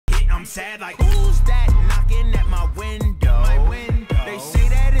I'm sad like, who's that knocking at my window? They say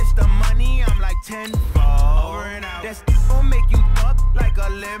that it's the money, I'm like tenfold. Over and out. That's gon' make you up like a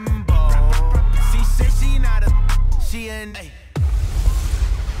limbo. She said she not a, she an.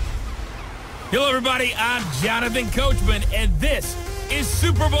 Hello, everybody. I'm Jonathan Coachman, and this is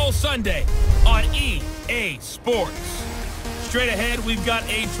Super Bowl Sunday on EA Sports. Straight ahead, we've got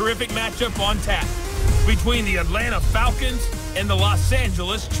a terrific matchup on tap between the Atlanta Falcons and the Los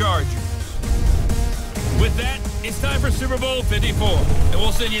Angeles Chargers. With that, it's time for Super Bowl 54, and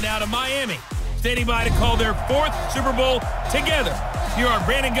we'll send you now to Miami, standing by to call their 4th Super Bowl together. Here are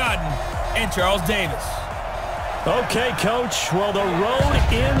Brandon Godden and Charles Davis. Okay, Coach. Well, the road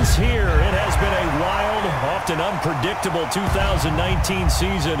ends here. It has been a wild, often unpredictable 2019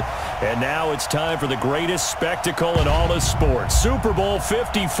 season, and now it's time for the greatest spectacle in all of sports. Super Bowl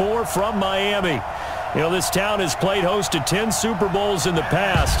 54 from Miami. You know, this town has played host to 10 Super Bowls in the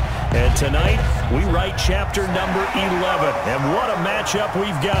past, and tonight we write chapter number 11. And what a matchup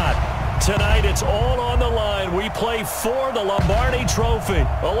we've got. Tonight, it's all on the line. We play for the Lombardi Trophy.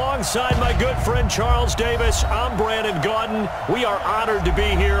 Alongside my good friend Charles Davis, I'm Brandon Godden. We are honored to be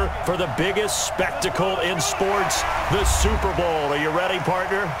here for the biggest spectacle in sports, the Super Bowl. Are you ready,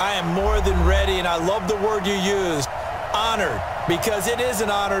 partner? I am more than ready, and I love the word you used, honored, because it is an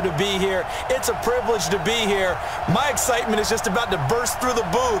honor to be here. It's a privilege to be here. My excitement is just about to burst through the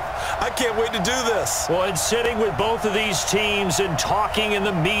booth. I can't wait to do this. Well, and sitting with both of these teams and talking in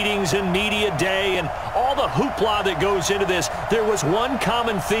the meetings and media day and all the hoopla that goes into this, there was one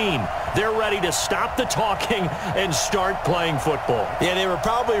common theme. They're ready to stop the talking and start playing football. Yeah, they were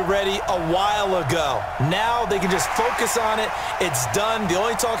probably ready a while ago. Now they can just focus on it. It's done. The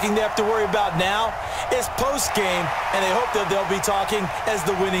only talking they have to worry about now is post-game, and they hope that they'll be talking as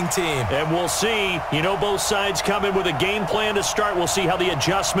the winning team. And we'll see. You know, both sides come in with a game plan to start. We'll see how the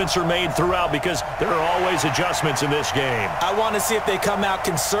adjustments are made throughout, because there are always adjustments in this game. I want to see if they come out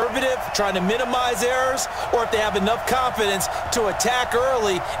conservative, trying to minimize errors, or if they have enough confidence to attack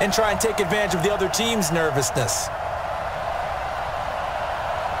early and try and take advantage of the other team's nervousness.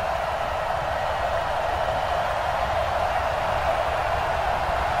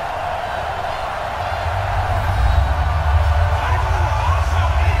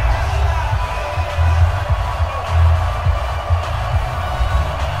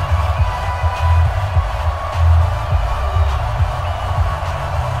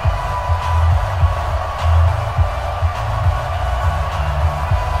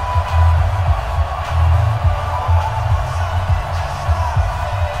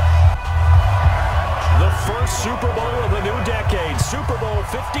 Super Bowl of the new decade. Super Bowl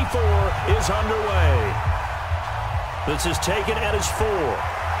 54 is underway. This is taken at his 4.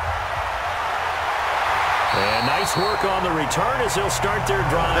 And nice work on the return as they'll start their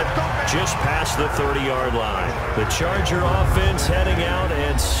drive just past the 30-yard line. The Charger offense heading out,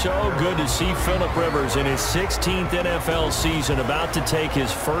 and so good to see Phillip Rivers in his 16th NFL season, about to take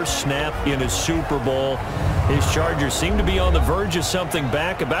his first snap in a Super Bowl. His Chargers seem to be on the verge of something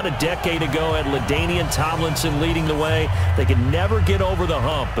back. About a decade ago, had LaDainian Tomlinson leading the way. They could never get over the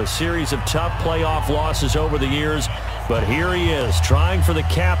hump. A series of tough playoff losses over the years. But here he is, trying for the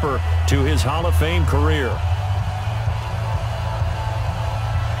capper to his Hall of Fame career.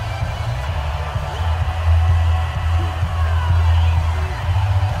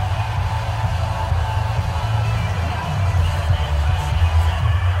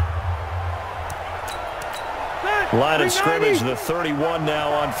 Line of scrimmage, the 31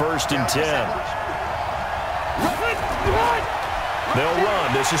 now on 1st and 10. They'll run.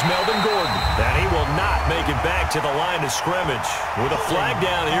 This is Melvin Gordon. And he will not make it back to the line of scrimmage with a flag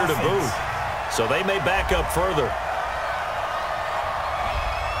down here to boot. So they may back up further.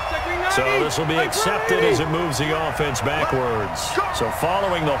 So this will be accepted as it moves the offense backwards. So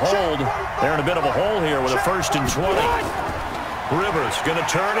following the hold, they're in a bit of a hole here with a 1st and 20. Rivers going to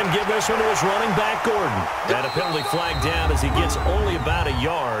turn and give this one to his running back, Gordon. And a penalty flag down as he gets only about a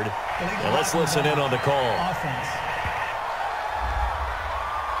yard. And let's listen in on the call.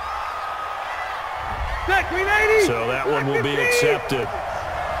 So that one will be accepted.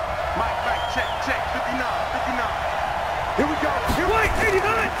 Check, 59. Here we go.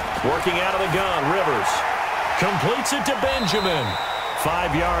 89. Working out of the gun, Rivers completes it to Benjamin.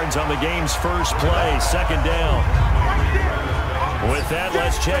 5 yards on the game's first play, 2nd down. With that,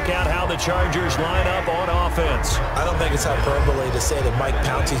 let's check out how the Chargers line up on offense. I don't think it's hyperbole to say that Mike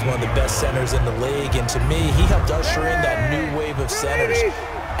Pouncey's one of the best centers in the league, and to me, he helped usher in that new wave of centers.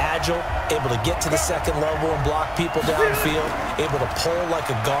 Agile, able to get to the 2nd level and block people downfield, able to pull like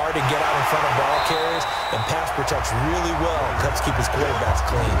a guard and get out in front of ball carriers, and pass protects really well and helps keep his quarterbacks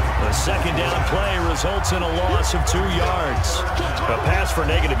clean. The second down play results in a loss of 2 yards. A pass for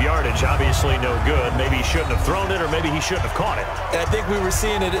negative yardage, obviously no good. Maybe he shouldn't have thrown it, or maybe he shouldn't have caught it. And I think we were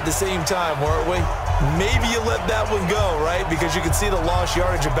seeing it at the same time, weren't we? Maybe you let that one go, right? Because you can see the lost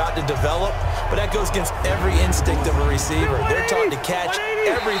yardage about to develop, but that goes against every instinct of a receiver. They're taught to catch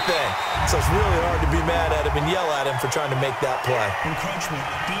everything. So it's really hard to be mad at him and yell at him for trying to make that play. Encroachment,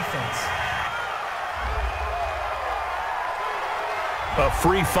 defense. A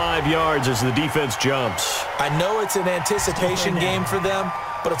free 5 yards as the defense jumps. I know it's an anticipation game for them,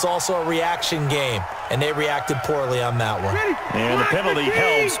 but it's also a reaction game, and they reacted poorly on that one. And the penalty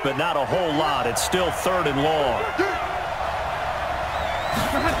helps, but not a whole lot. It's still 3rd and long.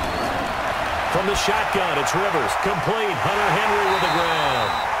 From the shotgun, it's Rivers. Complete. Hunter Henry with the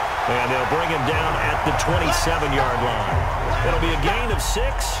ground. And they'll bring him down at the 27-yard line. It'll be a gain of 6,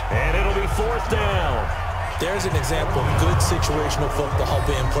 and it'll be 4th down. There's an example of good situational football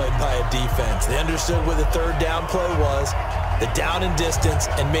being played by a defense. They understood where the 3rd down play was, the down and distance,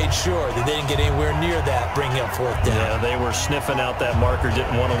 and made sure that they didn't get anywhere near that, bringing up 4th down. Yeah, they were sniffing out that marker,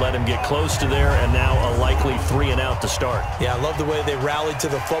 didn't want to let him get close to there, and now a likely 3 and out to start. Yeah, I love the way they rallied to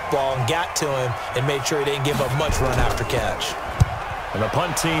the football and got to him and made sure he didn't give up much run after catch. And the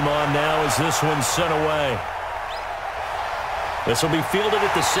punt team on now as this one's sent away. This will be fielded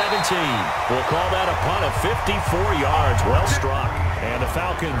at the 17. We'll call that a punt of 54 yards. Well struck. And the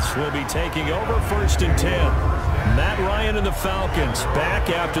Falcons will be taking over 1st and 10. Matt Ryan and the Falcons back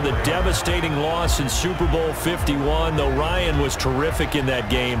after the devastating loss in Super Bowl 51. Though Ryan was terrific in that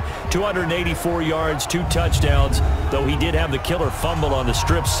game. 284 yards, 2 touchdowns. Though he did have the killer fumble on the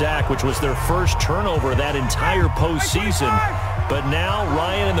strip sack, which was their first turnover that entire postseason. But now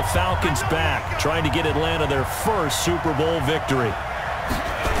Ryan and the Falcons back, trying to get Atlanta their first Super Bowl victory.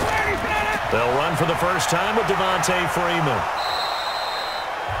 They'll run for the first time with Devontae Freeman.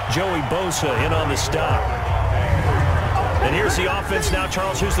 Joey Bosa in on the stop. And here's the offense now.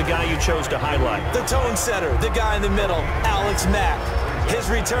 Charles, who's the guy you chose to highlight? The tone setter, the guy in the middle, Alex Mack. His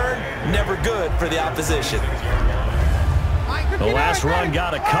return, never good for the opposition. The last run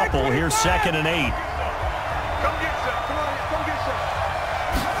got a couple. Here's 2nd and 8.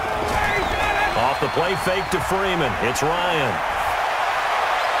 Off the play fake to Freeman. It's Ryan.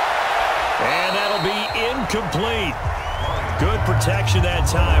 And that'll be incomplete. Good protection that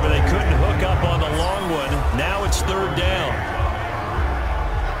time, but they couldn't hook up on the long one. Now it's 3rd down.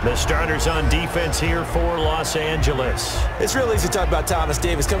 The starters on defense here for Los Angeles. It's real easy to talk about Thomas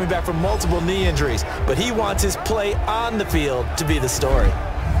Davis coming back from multiple knee injuries, but he wants his play on the field to be the story.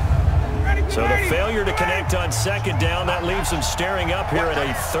 So the failure to connect on 2nd down, that leaves them staring up here at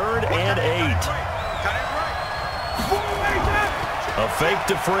a 3rd and 8. A fake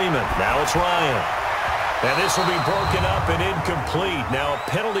to Freeman. Now it's Ryan. And this will be broken up and incomplete. Now a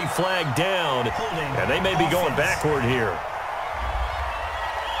penalty flag down, and they may be going backward here.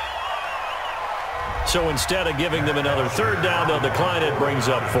 So instead of giving them another 3rd down, they'll decline it, brings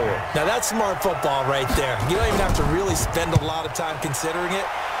up 4. Now that's smart football right there. You don't even have to really spend a lot of time considering it.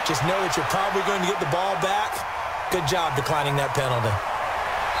 Just know that you're probably going to get the ball back. Good job declining that penalty.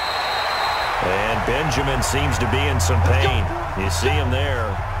 And Benjamin seems to be in some pain. You see him there,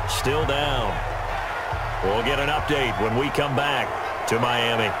 still down. We'll get an update when we come back to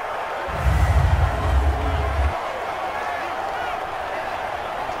Miami.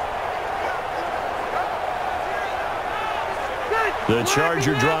 The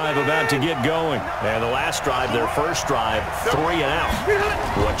Charger drive about to get going. And the last drive, their first drive, 3 and out.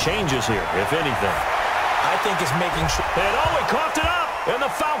 What changes here, if anything? I think it's making sure. And he coughed it up, and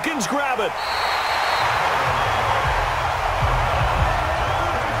the Falcons grab it.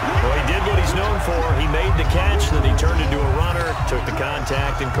 Well, he did what he's known for. He made the catch, then he turned into a runner, took the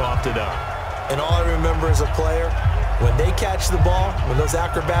contact, and coughed it up. And all I remember as a player, when they catch the ball, when those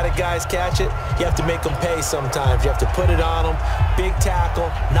acrobatic guys catch it, you have to make them pay sometimes. You have to put it on them, big tackle,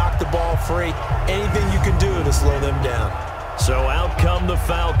 knock the ball free, anything you can do to slow them down. So out come the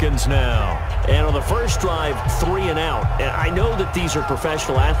Falcons now. And on the first drive, 3 and out. And I know that these are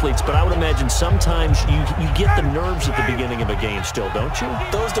professional athletes, but I would imagine sometimes you get the nerves at the beginning of a game still, don't you?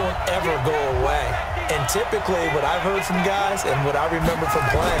 Those don't ever go away. And typically what I've heard from guys and what I remember from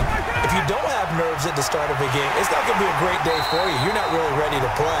playing, if you don't have nerves at the start of a game, it's not going to be a great day for you. You're not really ready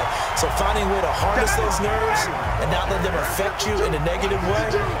to play. So finding a way to harness those nerves and not let them affect you in a negative way,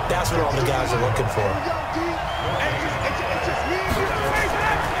 that's what all the guys are looking for.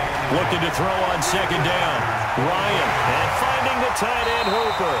 Looking to throw on 2nd down. Ryan, and finding the tight end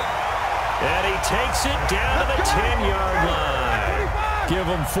Hooper. And he takes it down to the 10-yard line. Give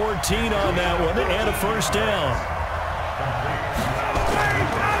him 14 on that one and a first down.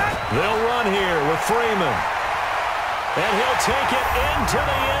 Freeman. And he'll take it into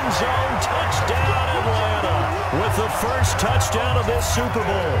the end zone. Touchdown, Atlanta. With the first touchdown of this Super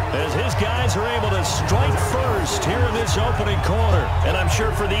Bowl, as his guys are able to strike first here in this opening quarter. And I'm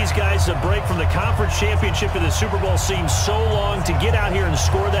sure for these guys, the break from the conference championship to the Super Bowl seems so long. To get out here and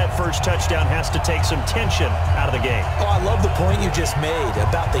score that first touchdown has to take some tension out of the game. Oh, I love the point you just made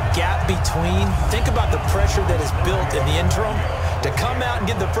about the gap between. Think about the pressure that is built in the interim. To come out and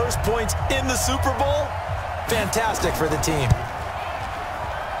get the first points in the Super Bowl, fantastic for the team.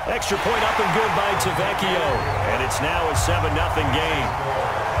 Extra point up and good by Tavecchio. And it's now a 7-0 game.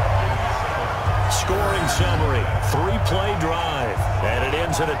 Scoring summary, 3-play drive. And it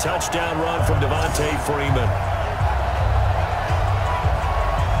ends in a touchdown run from Devontae Freeman.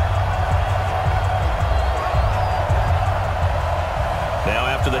 Now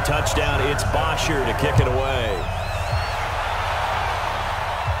after the touchdown, it's Bosher to kick it away.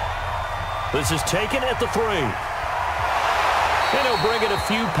 This is taken at the 3. And he'll bring it a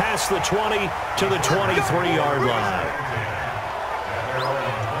few past the 20 to the 23-yard line.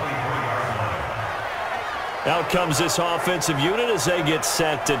 Out comes this offensive unit as they get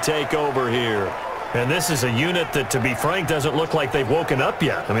set to take over here. And this is a unit that, to be frank, doesn't look like they've woken up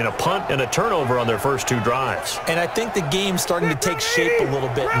yet. I mean, a punt and a turnover on their first 2 drives. And I think the game's starting to take shape a little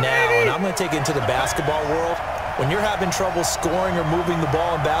bit now. And I'm going to take it into the basketball world. When you're having trouble scoring or moving the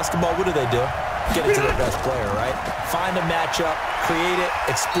ball in basketball, what do? Get it to their best player, right? Find a matchup, create it,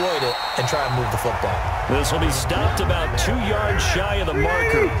 exploit it, and try and move the football. This will be stopped about 2 yards shy of the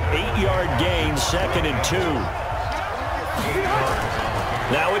marker. 8-yard gain, 2nd and 2.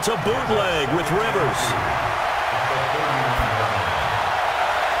 Now it's a bootleg with Rivers.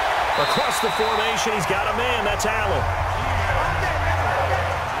 Across the formation, he's got a man. That's Allen.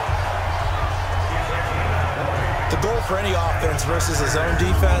 The goal for any offense versus his own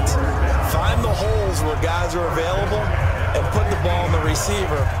defense, find the holes where guys are available and put the ball on the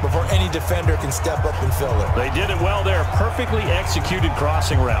receiver before any defender can step up and fill it. They did it well there. Perfectly executed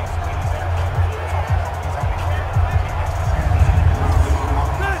crossing route.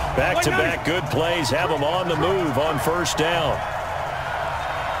 Back-to-back good plays have them on the move on first down.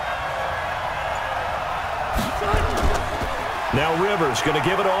 Now Rivers going to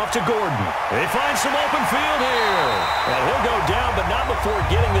give it off to Gordon. They find some open field here. And he'll go down, but not before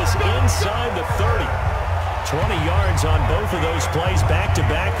getting this inside the 30. 20 yards on both of those plays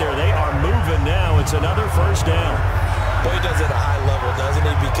back-to-back there. They are moving now. It's another first down. Boy, he does it at a high level, doesn't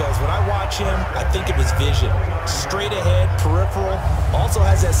he? Because when I watch him, I think of his vision. Straight ahead, peripheral. Also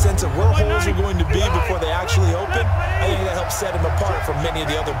has that sense of where holes are going to be before they actually open. I think that helps set him apart from many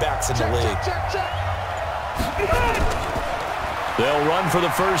of the other backs in the league. They'll run for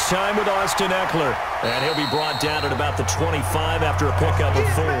the first time with Austin Eckler. And he'll be brought down at about the 25 after a pickup of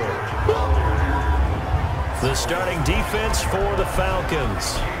 4. The starting defense for the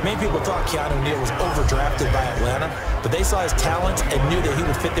Falcons. Many people thought Keanu Neal was overdrafted by Atlanta, but they saw his talents and knew that he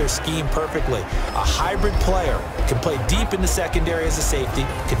would fit their scheme perfectly. A hybrid player, can play deep in the secondary as a safety,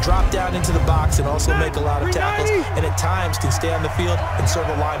 can drop down into the box and also make a lot of tackles, and at times can stay on the field and serve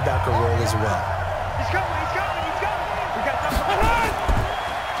a linebacker role as well.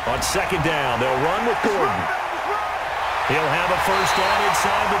 On second down, they'll run with Gordon. He'll have a first down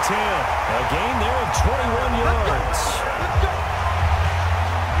inside the 10. A gain there of 21 yards.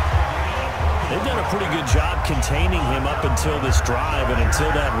 They've done a pretty good job containing him up until this drive, and until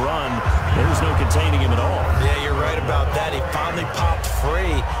that run, there was no containing him at all. Yeah, you're right about that. He finally popped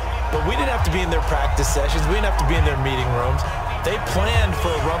free, but we didn't have to be in their practice sessions. We didn't have to be in their meeting rooms. They planned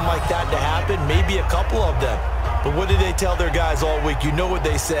for a run like that to happen, maybe a couple of them. But what did they tell their guys all week? You know what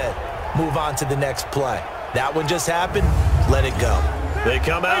they said. Move on to the next play. That one just happened. Let it go. They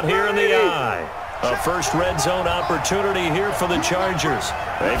come out here in the eye. A first red zone opportunity here for the Chargers.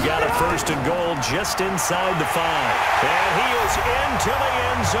 They've got a first and goal just inside the 5. And he is into the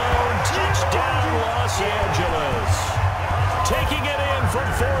end zone. Touchdown, Los Angeles. Taking it in from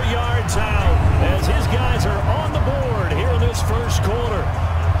 4 yards out as his guys are on the board here in this first quarter.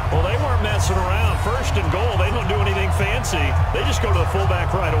 Well, they weren't messing around. First and goal, they don't do anything fancy. They just go to the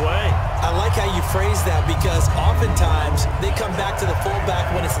fullback right away. I like how you phrase that because oftentimes they come back to the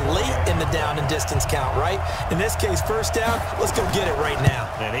fullback when it's late in the down and distance count, right? In this case, first down, let's go get it right now.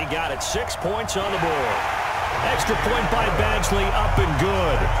 And he got it. 6 points on the board. Extra point by Badgley, up and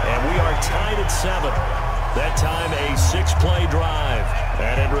good. And we are tied at 7. That time a 6-play drive.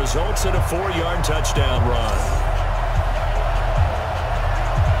 And it results in a 4-yard touchdown run.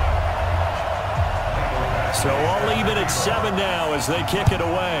 So all even at 7 now as they kick it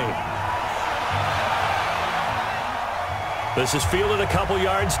away. This is fielded a couple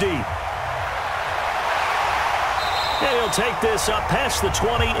yards deep. And he'll take this up past the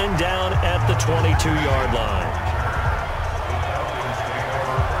 20 and down at the 22-yard line.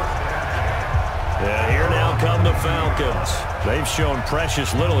 And here now come the Falcons. They've shown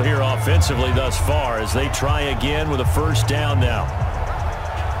precious little here offensively thus far as they try again with a first down now.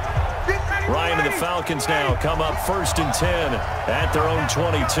 Ryan and the Falcons now come up 1st and 10 at their own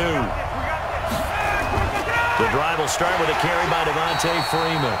 22. The drive will start with a carry by Devontae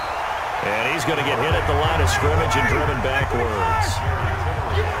Freeman. And he's going to get hit at the line of scrimmage and driven backwards.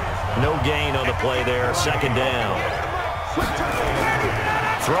 No gain on the play there, 2nd down.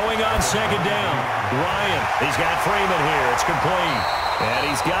 Throwing on 2nd down. Ryan, he's got Freeman here. It's complete. And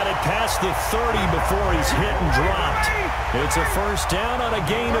he's got it past the 30 before he's hit and dropped. It's a first down on a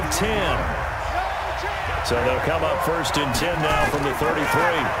gain of 10. So they'll come up 1st and 10 now from the 33.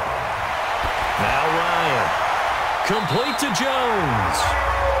 Now Ryan. Complete to Jones.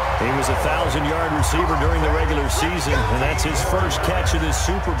 He was a 1,000-yard receiver during the regular season, and that's his first catch of this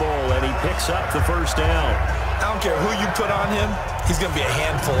Super Bowl, and he picks up the first down. I don't care who you put on him, he's going to be a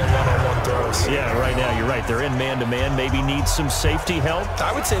handful of one-on-one throws. Yeah, right now, you're right. They're in man-to-man, maybe need some safety help.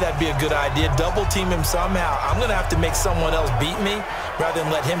 I would say that'd be a good idea. Double team him somehow. I'm going to have to make someone else beat me rather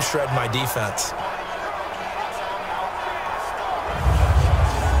than let him shred my defense.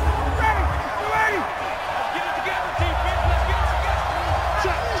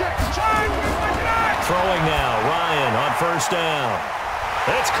 Throwing now, Ryan on first down.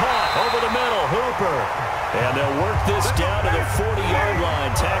 It's caught over the middle, Hooper. And they'll work this down to the 40-yard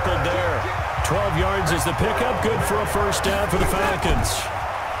line, tackled there. 12 yards is the pickup, good for a first down for the Falcons.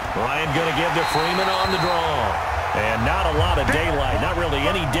 Ryan going to give to Freeman on the draw. And not a lot of daylight, not really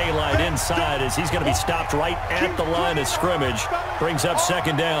any daylight inside as he's going to be stopped right at the line of scrimmage. Brings up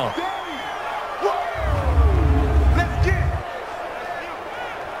 2nd down.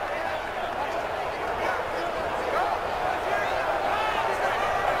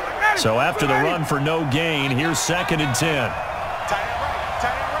 So after the run for no gain, here's 2nd and 10.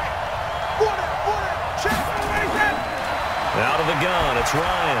 Out of the gun, it's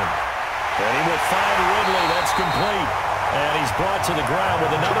Ryan. And he will find Ridley. That's complete. And he's brought to the ground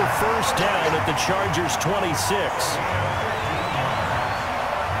with another first down at the Chargers' 26.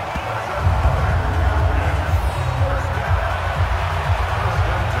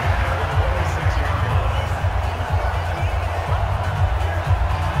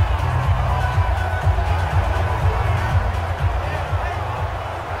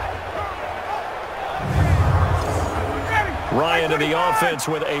 Ryan to the offense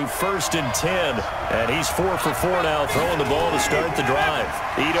with a 1st and 10. And he's 4 for 4 now, throwing the ball to start the drive.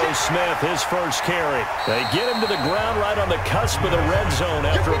 Ito Smith, his first carry. They get him to the ground right on the cusp of the red zone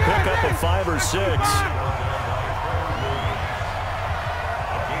after a pickup of 5 or 6.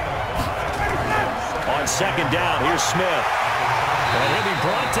 On 2nd down, here's Smith. And he'll be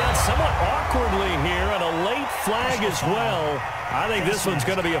brought down somewhat awkwardly here, and a late flag as well. I think this one's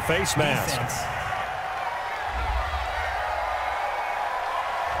going to be a face mask.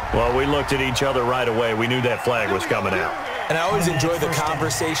 Well, we looked at each other right away. We knew that flag was coming out. And I always enjoy the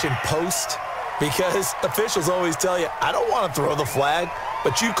conversation post because officials always tell you, I don't want to throw the flag,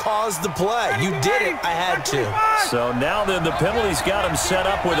 but you caused the play. You did it. I had to. So now then the penalty's got him set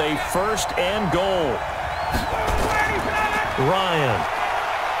up with a 1st and goal. Ryan.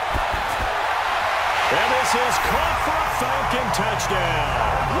 And this is caught for a Falcon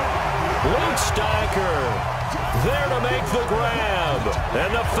touchdown. Luke Steicher there to make the grab.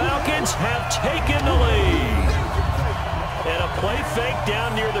 And the Falcons have taken the lead. And a play fake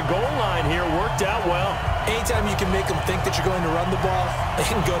down near the goal line here worked out well. Anytime you can make them think that you're going to run the ball, they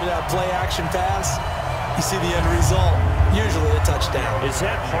can go to that play action pass. You see the end result, usually a touchdown. Is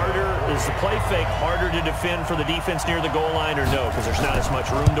that harder? Is the play fake harder to defend for the defense near the goal line or no? Because there's not as much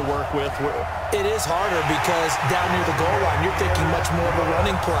room to work with? It is harder because down near the goal line, you're thinking much more of a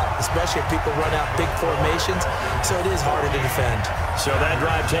running play, especially if people run out big formations. So it is harder to defend. So that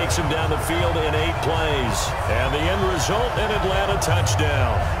drive takes him down the field in 8 plays. And the end result, an Atlanta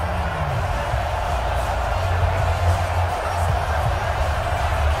touchdown.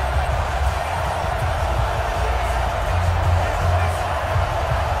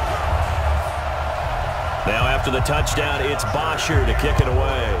 Now after the touchdown, it's Bosher to kick it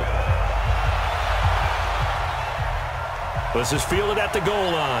away. This is fielded at the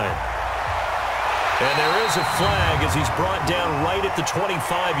goal line. And there is a flag as he's brought down right at the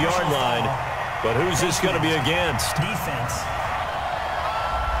 25-yard line. But who's this going to be against? Defense.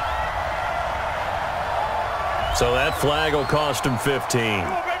 So that flag will cost him 15.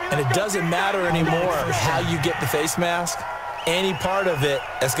 And it doesn't matter anymore how you get the face mask. Any part of it,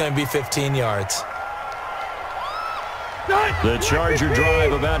 that's going to be 15 yards. The Charger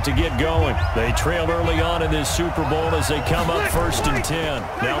drive about to get going. They trailed early on in this Super Bowl as they come up 1st and 10.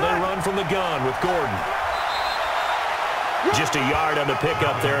 Now they run from the gun with Gordon. Just a yard on the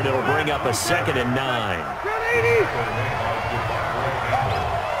pickup there, and it'll bring up a 2nd and 9.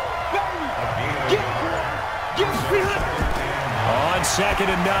 On 2nd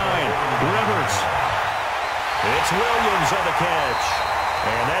and 9, Rivers. It's Williams on the catch.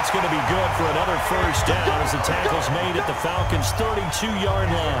 And that's going to be good for another 1st down as the tackle's made at the Falcons' 32-yard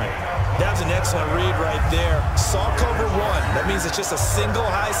line. That was an excellent read right there. Saw cover 1. That means it's just a single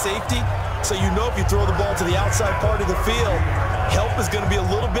high safety. So you know if you throw the ball to the outside part of the field, help is going to be a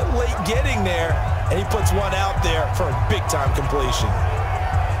little bit late getting there. And he puts one out there for a big-time completion.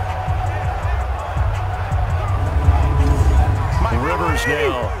 Rivers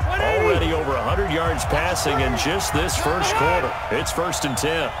now already over 100 yards passing in just this 1st quarter. It's 1st and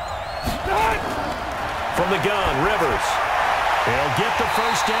 10. From the gun, Rivers. He'll get the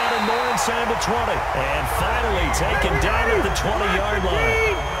 1st down and more inside the 20. And finally taken down at the 20-yard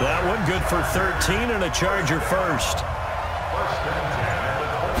line. That one good for 13 and a Charger 1st.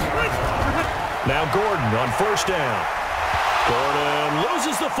 Now Gordon on 1st down. Gordon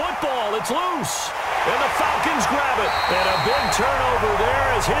loses the football. It's loose. And the Falcons grab it. And a big turnover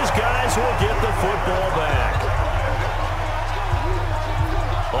there as his guys will get the football back.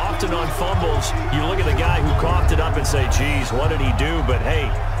 Often on fumbles, you look at the guy who coughed it up and say, geez, what did he do? But,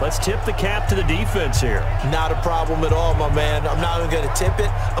 hey, let's tip the cap to the defense here. Not a problem at all, my man. I'm not even going to tip it.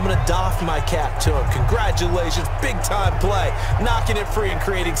 I'm going to doff my cap to him. Congratulations. Big-time play. Knocking it free and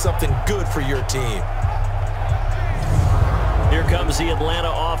creating something good for your team. Here comes the Atlanta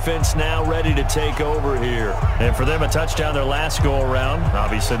offense now ready to take over here. And for them, a touchdown their last go-around.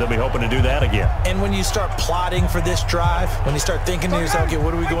 Obviously, they'll be hoping to do that again. And when you start plotting for this drive, when you start thinking to yourself, okay,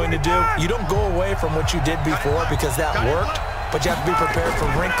 what are we going to do? You don't go away from what you did before because that worked, but you have to be prepared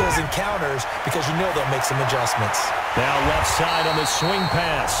for wrinkles and counters because you know they'll make some adjustments. Now left side on the swing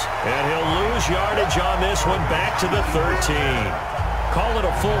pass. And he'll lose yardage on this one back to the 13. Call it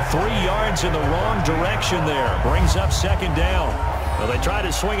a full 3 yards in the wrong direction there. Brings up 2nd down. Well, they try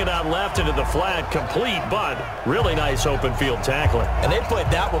to swing it out left into the flat, complete, but really nice open field tackling. And they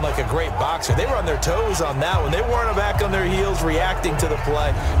played that one like a great boxer. They were on their toes on that one. They weren't back on their heels reacting to the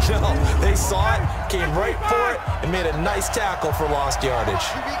play. No, they saw it, came right for it, and made a nice tackle for lost yardage.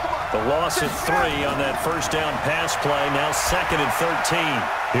 The loss of 3 on that 1st down pass play, now 2nd and 13.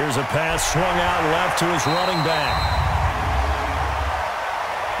 Here's a pass swung out left to his running back.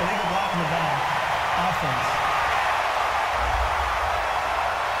 Illegal block in the back. Offense.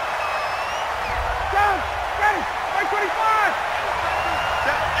 Down. Ready. Right 25.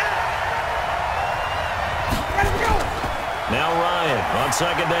 Ready to go. Now Ryan on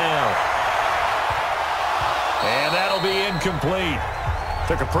 2nd down. And that'll be incomplete.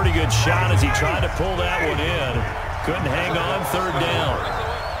 Took a pretty good shot as he tried to pull that one in. Couldn't hang on 3rd down.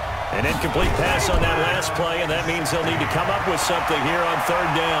 An incomplete pass on that last play, and that means they'll need to come up with something here on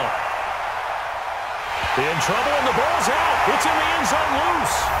 3rd down. In trouble, and the ball's out. It's in the end zone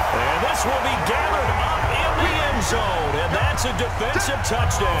loose. And this will be gathered up in the end zone, and that's a defensive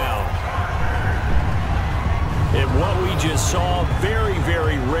touchdown. And what we just saw, very,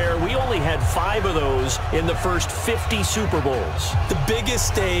 very rare. We only had 5 of those in the first 50 Super Bowls. The biggest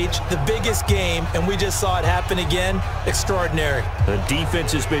stage, the biggest game, and we just saw it happen again. Extraordinary. The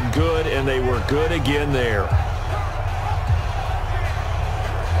defense has been good, and they were good again there.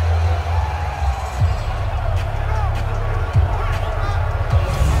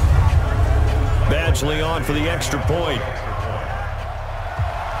 Badgley on for the extra point.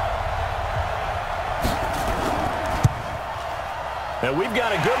 And we've got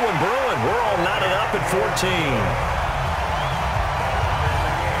a good one brewing. We're all knotted up at 14.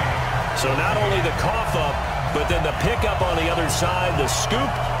 So not only the cough up, but then the pickup on the other side, the scoop,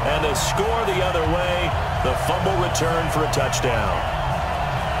 and the score the other way. The fumble return for a touchdown.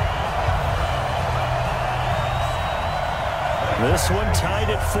 This one tied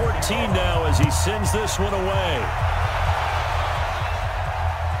at 14 now as he sends this one away.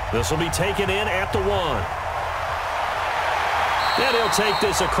 This will be taken in at the 1. And he'll take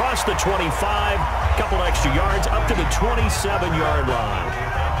this across the 25, couple extra yards, up to the 27-yard line.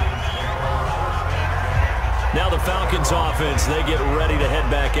 Now the Falcons offense, they get ready to head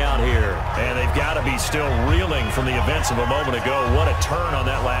back out here. And they've got to be still reeling from the events of a moment ago. What a turn on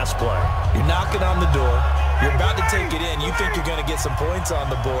that last play. You're knocking on the door. You're about to take it in. You think you're going to get some points on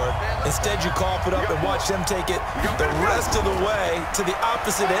the board. Instead, you cough it up and watch them take it the rest of the way to the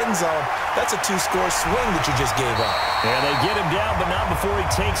opposite end zone. That's a 2-score swing that you just gave up. And they get him down, but not before he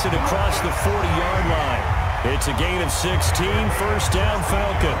takes it across the 40-yard line. It's a gain of 16, first down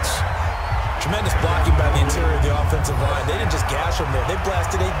Falcons. Tremendous blocking by the interior of the offensive line. They didn't just gash him there. They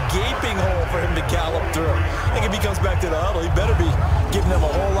blasted a gaping hole for him to gallop through. I think if he comes back to the huddle, he better be giving them a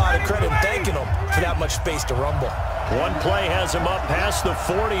whole lot of credit and thanking them for that much space to rumble. One play has him up past the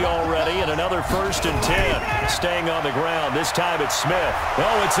 40 already, and another 1st and 10. Staying on the ground. This time it's Smith.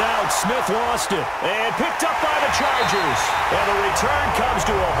 Oh, it's out. Smith lost it. And picked up by the Chargers. And the return comes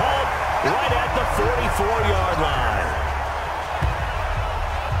to a halt right at the 44-yard line.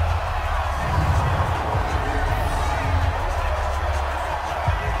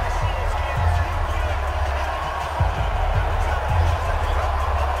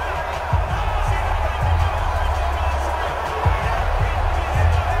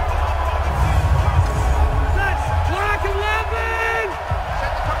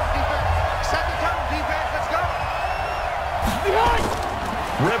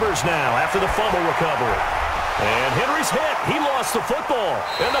 Now after the fumble recovery. And Henry's hit. He lost the football.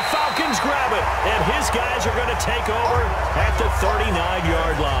 And the Falcons grab it. And his guys are going to take over at the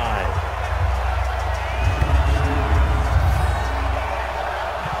 39-yard line.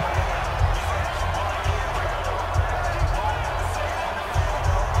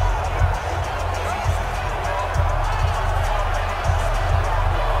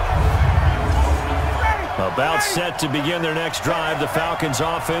 About set to begin their next drive, the Falcons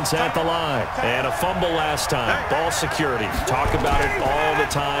offense at the line. And a fumble last time. Ball security. Talk about it all the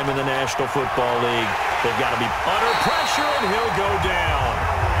time in the National Football League. They've got to be under pressure, and he'll go down.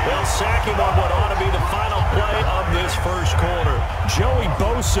 They'll sack him on what ought to be the final play of this first quarter. Joey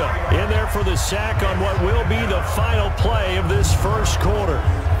Bosa in there for the sack on what will be the final play of this first quarter.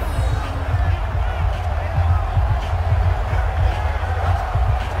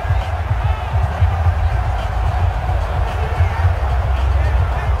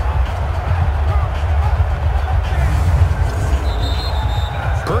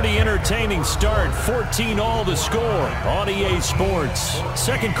 Entertaining start, 14-all to score on EA Sports.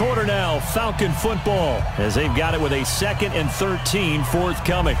 Second quarter now, Falcon football, as they've got it with a 2nd and 13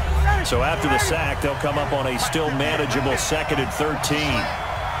 forthcoming. So after the sack, they'll come up on a still manageable 2nd and 13.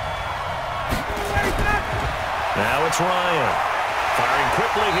 Now it's Ryan. Firing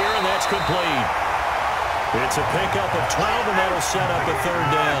quickly here, and that's complete. It's a pickup of 12, and that'll set up a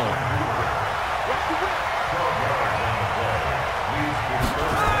 3rd down.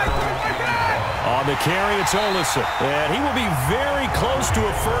 On the carry, it's Olsen. And he will be very close to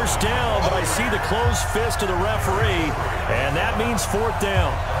a 1st down, but I see the closed fist of the referee, and that means 4th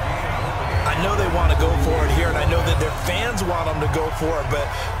down. I know they want to go for it here, and I know that their fans want them to go for it, but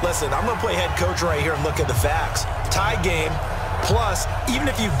listen, I'm going to play head coach right here and look at the facts. Tie game, plus, even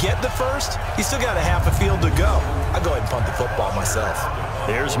if you get the first, you still got a half a field to go. I'll go ahead and punt the football myself.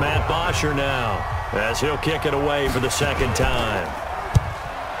 Here's Matt Bosher now, as he'll kick it away for the 2nd time.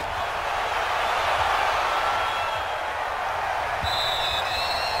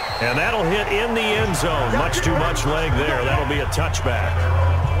 And that'll hit in the end zone. Much too much leg there. That'll be a touchback.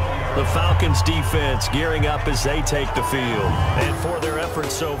 The Falcons defense gearing up as they take the field. And for their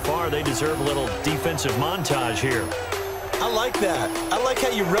efforts so far, they deserve a little defensive montage here. I like that. I like how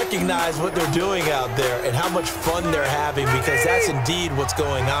you recognize what they're doing out there and how much fun they're having, because that's indeed what's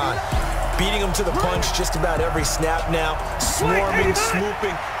going on. Beating them to the punch just about every snap now. Swarming,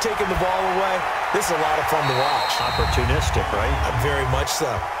 swooping, taking the ball away. This is a lot of fun to watch. Opportunistic, right? Very much so.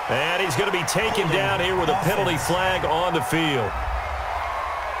 And he's going to be taken down here with a penalty flag on the field.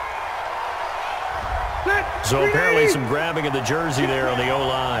 So apparently some grabbing of the jersey there on the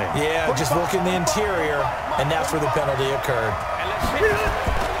O-line. Yeah, just looking the interior, and that's where the penalty occurred.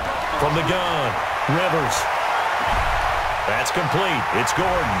 From the gun, Rivers. That's complete. It's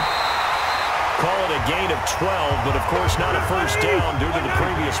Gordon. Call it a gain of 12, but of course not a 1st down due to the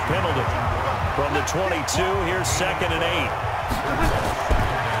previous penalty. From the 22, here's 2nd and 8.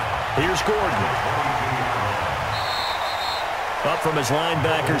 Here's Gordon. Up from his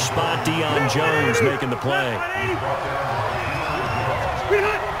linebacker spot, Deion Jones making the play.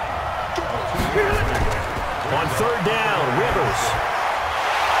 On 3rd down, Rivers.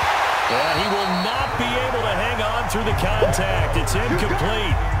 And he will not be able to hang on through the contact. It's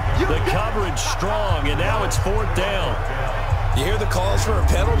incomplete. The coverage strong, and now it's 4th down. You hear the calls for a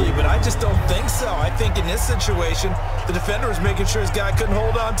penalty, but I just don't think so. I think in this situation, the defender was making sure his guy couldn't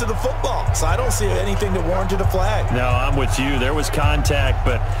hold on to the football. So I don't see anything that warranted a flag. No, I'm with you. There was contact,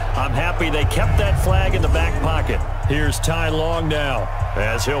 but I'm happy they kept that flag in the back pocket. Here's Ty Long now,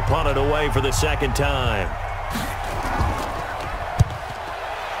 as he'll punt it away for the 2nd time.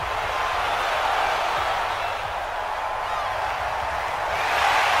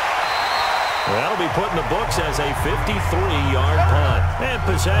 That'll be put in the books as a 53-yard punt. And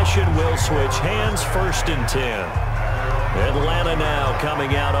possession will switch hands, 1st and 10. Atlanta now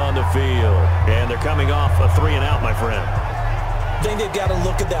coming out on the field. And they're coming off a 3-and-out, my friend. I think they've got to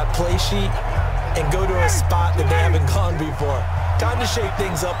look at that play sheet and go to a spot that they haven't gone before. Time to shake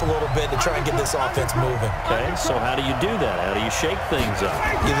things up a little bit to try and get this offense moving. Okay, so how do you do that? How do you shake things up?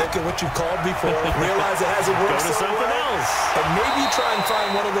 You look at what you called before, realize it hasn't worked Go to something else. and maybe try and find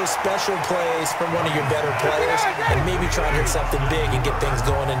one of those special plays from one of your better players, and maybe try and hit something big and get things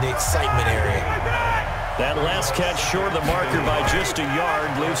going in the excitement area. That last catch short of the marker by just a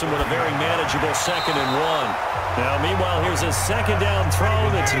yard leaves him with a very manageable 2nd and 1. Now, meanwhile, here's a 2nd down throw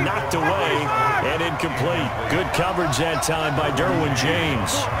that's knocked away and incomplete. Good coverage that time by Derwin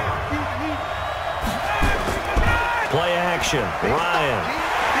James. Play action, Ryan.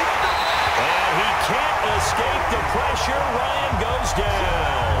 And he can't escape the pressure. Ryan goes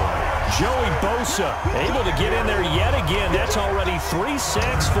down. Joey Bosa able to get in there yet again. That's already 3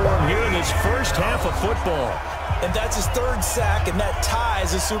 sacks for him here in his first half of football. And that's his 3rd sack, and that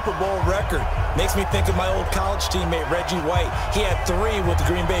ties a Super Bowl record. Makes me think of my old college teammate, Reggie White. He had 3 with the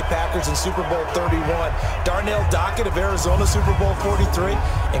Green Bay Packers in Super Bowl 31. Darnell Dockett of Arizona, Super Bowl 43.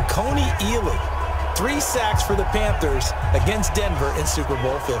 And Coney Ealy, 3 sacks for the Panthers against Denver in Super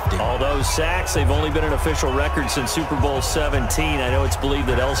Bowl 50. All those sacks, they've only been an official record since Super Bowl 17. I know it's believed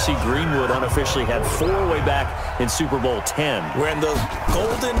that L.C. Greenwood unofficially had 4 way back in Super Bowl 10. Wearing those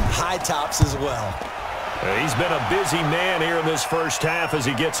golden high tops as well. He's been a busy man here in this first half as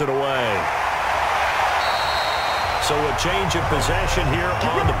he gets it away. So a change of possession here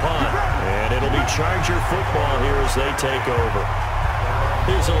on the punt. And it'll be Charger football here as they take over.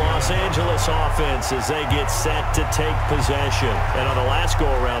 Here's the Los Angeles offense as they get set to take possession. And on the last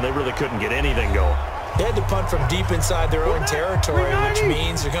go-around, they really couldn't get anything going. They had to punt from deep inside their own territory, which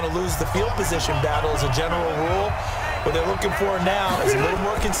means they're going to lose the field position battle as a general rule. What they're looking for now is a little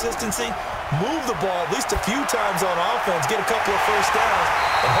more consistency, move the ball at least a few times on offense, get a couple of first downs,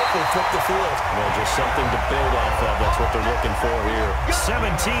 and hopefully flip the field. Well, just something to build off of. That's what they're looking for here. 17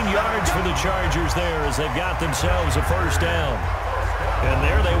 yards for the Chargers there as they've got themselves a first down. And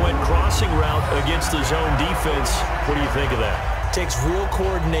there they went crossing route against the zone defense. What do you think of that? Takes real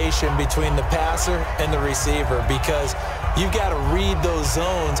coordination between the passer and the receiver because you've got to read those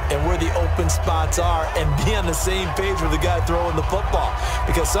zones and where the open spots are and be on the same page with the guy throwing the football.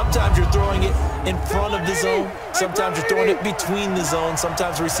 Because sometimes you're throwing it in front of the zone. Sometimes you're throwing it between the zones.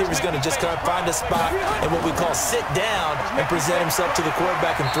 Sometimes the receiver's going to just kind of find a spot and what we call sit down and present himself to the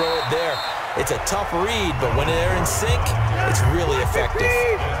quarterback and throw it there. It's a tough read, but when they're in sync, it's really effective.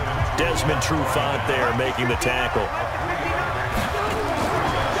 Desmond Trufant there making the tackle.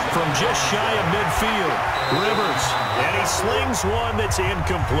 From just shy of midfield, Rivers, and he slings one that's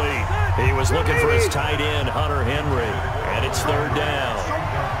incomplete. He was looking for his tight end, Hunter Henry, and it's 3rd down.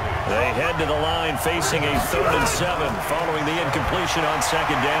 They head to the line facing a 3rd and 7 following the incompletion on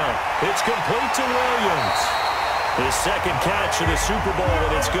 2nd down. It's complete to Williams. His 2nd catch of the Super Bowl,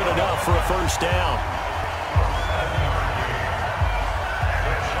 and it's good enough for a first down.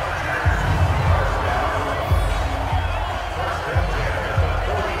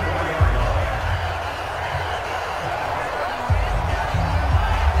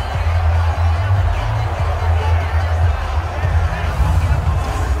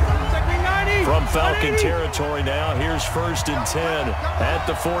 From Falcon territory now, here's 1st and 10 at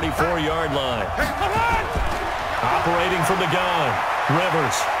the 44-yard line. Operating from the gun,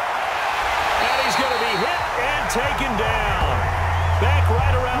 Rivers. And he's going to be hit and taken down. Back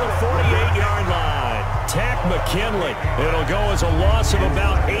right around the 48-yard line. Tack McKinley. It'll go as a loss of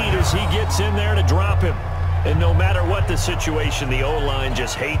about 8 as he gets in there to drop him. And no matter what the situation, the O-line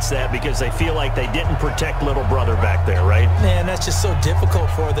just hates that because they feel like they didn't protect little brother back there, right? Man, that's just so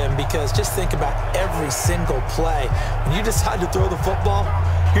difficult for them because just think about every single play. When you decide to throw the football,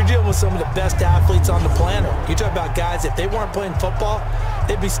 you're dealing with some of the best athletes on the planet. You talk about guys, if they weren't playing football,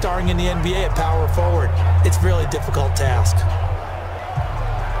 they'd be starring in the NBA at power forward. It's a really difficult task.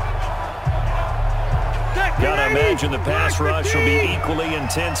 Gotta imagine the pass rush will be equally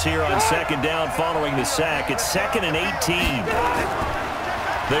intense here on 2nd down following the sack. It's 2nd and 18.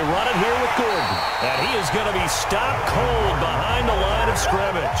 They run it here with Gordon, and he is going to be stopped cold behind the line of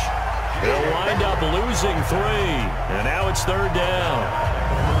scrimmage. He'll wind up losing 3, and now it's 3rd down.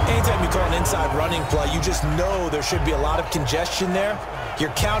 Anytime you call an inside running play, you just know there should be a lot of congestion there.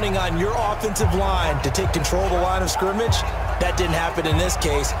 You're counting on your offensive line to take control of the line of scrimmage. That didn't happen in this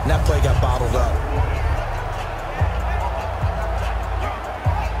case, and that play got bottled up.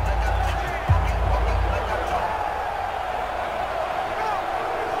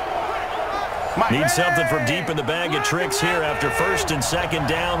 Need something from deep in the bag of tricks here after first and second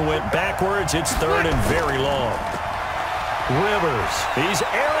down went backwards. It's third and very long. Rivers, he's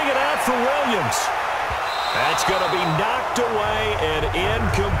airing it out for Williams. That's going to be knocked away and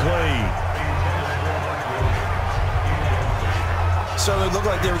incomplete. So it looked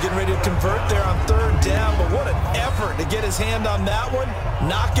like they were getting ready to convert there on third down, but what an effort to get his hand on that one,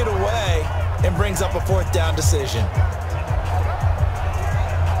 knock it away, and brings up a fourth down decision.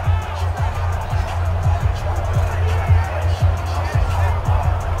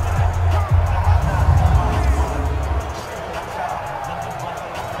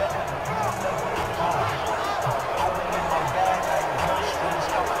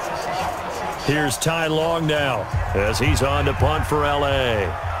 Here's Ty Long now as he's on to punt for L.A.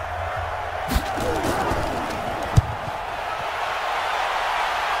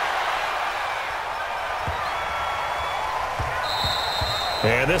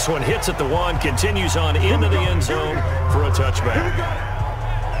 And this one hits at the one, continues on into the end zone for a touchback.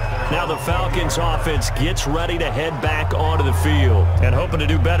 Now the Falcons offense gets ready to head back onto the field and hoping to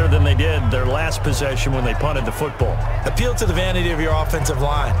do better than they did their last possession when they punted the football. Appeal to the vanity of your offensive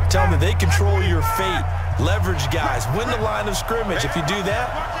line. Tell them that they control your fate. Leverage guys. Win the line of scrimmage. If you do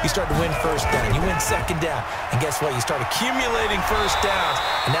that, you start to win first down. You win second down. And guess what? You start accumulating first downs,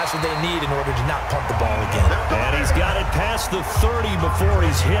 and that's what they need in order to not punt the ball again. And he's got it past the 30 before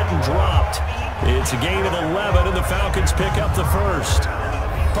he's hit and dropped. It's a gain of 11, and the Falcons pick up the first.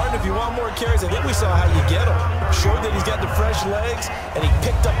 Partner, if you want more carries, I think we saw how you get him. Showed that he's got the fresh legs, and he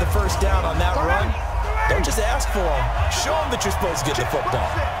picked up the first down on that run. Don't just ask for him. Show him that you're supposed to get the football.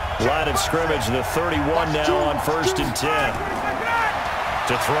 Line of scrimmage, the 31 now on first and 10.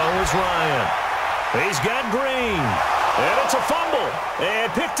 To throw is Ryan. He's got Green. And it's a fumble. And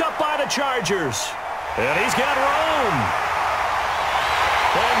picked up by the Chargers. And he's got Rome.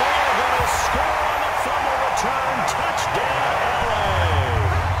 And they're going to score on the fumble return. Touchdown, LA.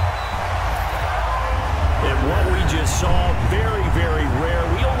 And what we just saw, very, very rare.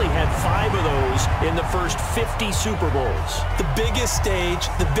 We only had 5 of those in the first 50 Super Bowls. The biggest stage,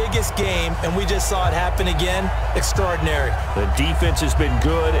 the biggest game, and we just saw it happen again. Extraordinary. The defense has been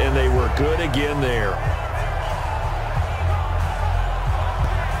good, and they were good again there.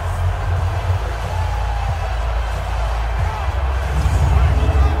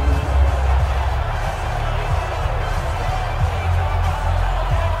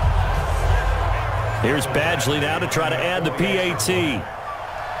 Here's Badgley now to try to add the PAT.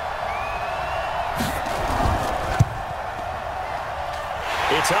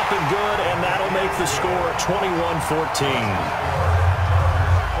 It's up and good, and that'll make the score 21-14.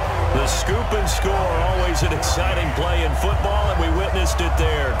 The scoop and score, always an exciting play in football, and we witnessed it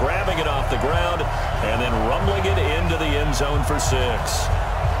there, grabbing it off the ground and then rumbling it into the end zone for 6.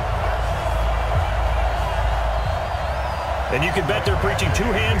 And you can bet they're preaching 2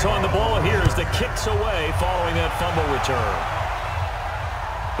 hands on the ball here as the kick's away following that fumble return.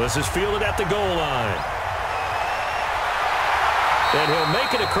 This is fielded at the goal line. And he'll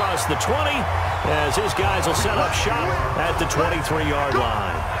make it across the 20 as his guys will set up shop at the 23-yard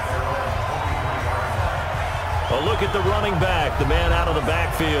line. A look at the running back, the man out of the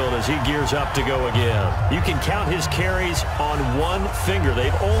backfield as he gears up to go again. You can count his carries on one finger.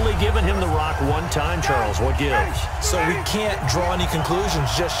 They've only given him the rock one time, Charles. What gives? So we can't draw any conclusions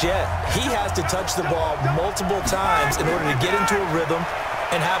just yet. He has to touch the ball multiple times in order to get into a rhythm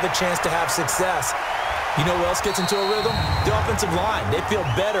and have a chance to have success. You know who else gets into a rhythm? The offensive line. They feel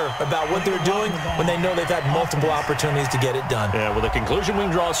better about what they're doing when they know they've had multiple opportunities to get it done. Yeah, well, the conclusion we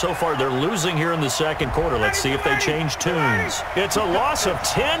can draw so far, they're losing here in the second quarter. Let's see if they change tunes. It's a loss of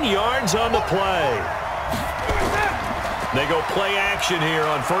 10 yards on the play. They go play action here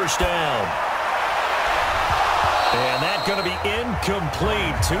on first down. And that's going to be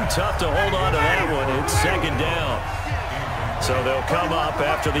incomplete. Too tough to hold on to that one. It's second down. So they'll come up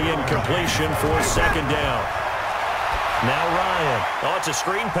after the incompletion for second down. Now Ryan. Oh, it's a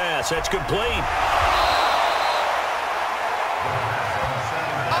screen pass. That's complete.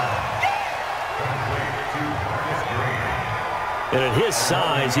 And at his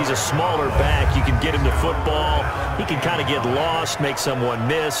size, he's a smaller back. You can get him the football. He can kind of get lost, make someone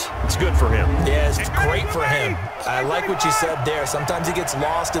miss. It's good for him. Yeah, it's great for him. I like what you said there. Sometimes he gets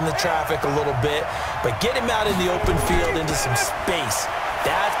lost in the traffic a little bit, but get him out in the open field into some space.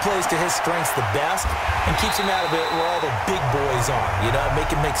 That plays to his strengths the best and keeps him out of it where all the big boys are. You know,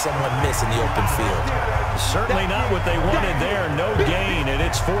 make him make someone miss in the open field. Certainly not what they wanted there. No gain, and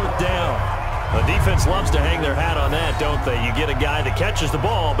it's fourth down. The defense loves to hang their hat on that, don't they? You get a guy that catches the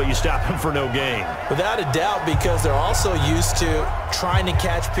ball, but you stop him for no gain. Without a doubt, because they're also used to trying to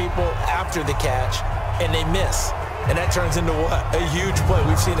catch people after the catch, and they miss. And that turns into what? A huge play.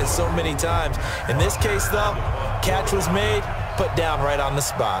 We've seen it so many times. In this case, though, catch was made, put down right on the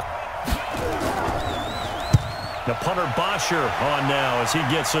spot. The punter Bosher on now as he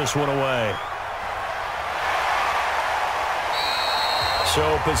gets this one away.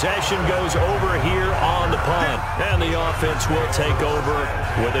 So possession goes over here on the punt. And the offense will take over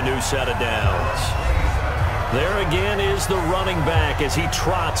with a new set of downs. There again is the running back as he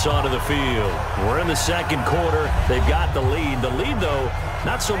trots onto the field. We're in the second quarter. They've got the lead. The lead, though,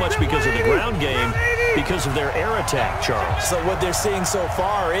 not so much because of the ground game, because of their air attack, Charles. So what they're seeing so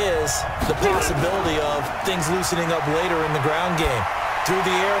far is the possibility of things loosening up later in the ground game. Through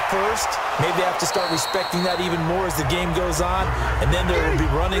the air first, maybe they have to start respecting that even more as the game goes on, and then there will be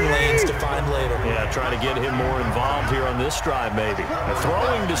running lanes to find later. Yeah, try to get him more involved here on this drive, maybe.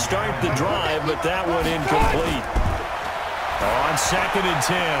 Throwing to start the drive, but that one incomplete. On 2nd and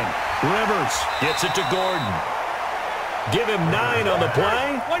 10, Rivers gets it to Gordon. Give him 9 on the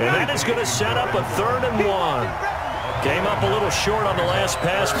play, and that is going to set up a 3rd and 1. Came up a little short on the last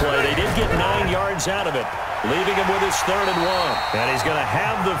pass play. They did get 9 yards out of it, leaving him with his 3rd and 1. And he's going to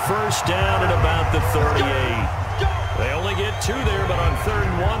have the first down at about the 38. They only get 2 there, but on 3rd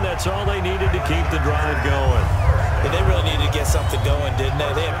and 1, that's all they needed to keep the drive going. But they really needed to get something going, didn't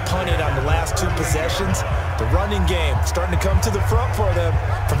they? They had punted on the last 2 possessions. The running game starting to come to the front for them,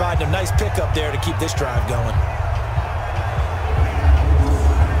 providing a nice pickup there to keep this drive going.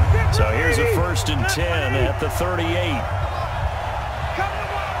 So here's a 1st and 10 at the 38.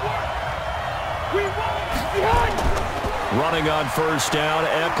 Running on 1st down,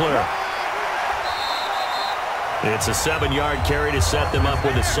 Eckler. It's a 7-yard carry to set them up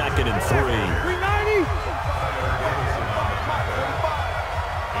with a 2nd and 3.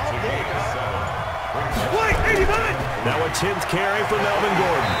 Now a 10th carry for Melvin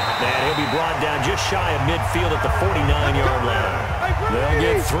Gordon. And he'll be brought down just shy of midfield at the 49-yard line. They'll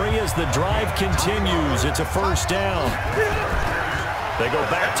get 3 as the drive continues. It's a 1st down. They go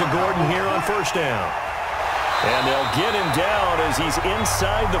back to Gordon here on 1st down. And they'll get him down as he's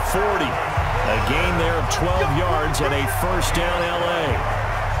inside the 40. A gain there of 12 yards and a 1st down L.A.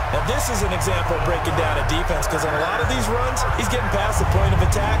 Now this is an example of breaking down a defense, because on a lot of these runs, he's getting past the point of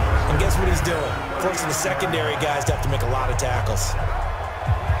attack, and guess what he's doing? Forcing the secondary guys to have to make a lot of tackles.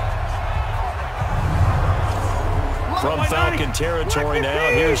 From Falcon territory now,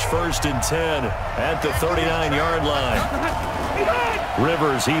 here's 1st and 10 at the 39-yard line.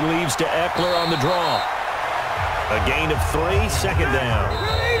 Rivers, he leaves to Eckler on the draw. A gain of 3, 2nd down.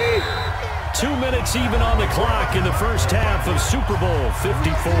 2 minutes even on the clock in the first half of Super Bowl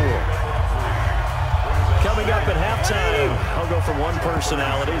 54. Coming up at halftime, I'll go from one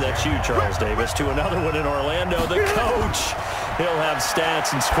personality, that's you, Charles Davis, to another one in Orlando, the coach. He'll have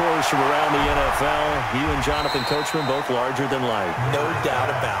stats and scores from around the NFL. You and Jonathan Coachman, both larger than life. No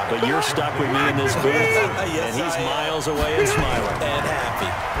doubt about it. But you're stuck with me in this booth, Yes, and he's miles away and smiling. And happy.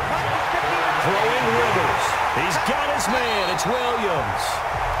 Throwing Rivers. He's got his man. It's Williams.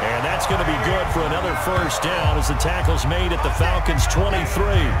 And that's going to be good for another 1st down as the tackle's made at the Falcons' 23.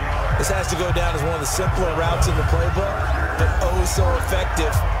 This has to go down as one of the simpler routes in the playbook, but oh so effective.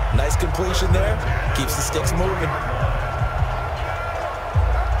 Nice completion there. Keeps the sticks moving.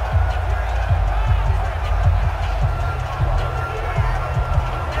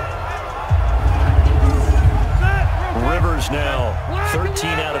 Rivers now 13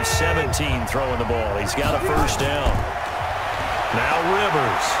 out of 17 throwing the ball. He's got a 1st down. Now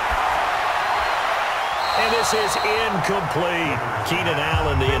Rivers. And this is incomplete. Keenan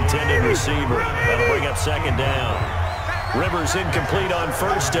Allen, the intended receiver. That'll bring up 2nd down. Rivers incomplete on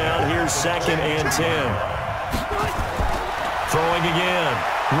 1st down. Here's 2nd and 10. Throwing again.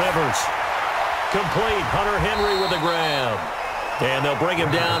 Rivers. Complete. Hunter Henry with a grab. And they'll bring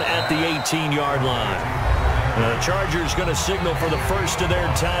him down at the 18-yard line. The Chargers going to signal for the first of their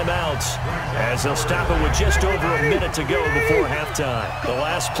timeouts as they'll stop it with just over a minute to go before halftime. The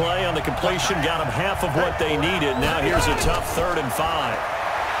last play on the completion got them half of what they needed. Now here's a tough 3rd and 5.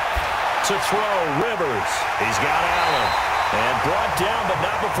 To throw, Rivers. He's got Allen. And brought down, but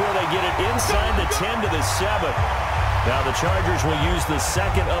not before they get it inside the 10 to the 7. Now the Chargers will use the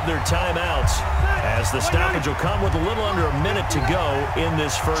 2nd of their timeouts as the stoppage will come with a little under a minute to go in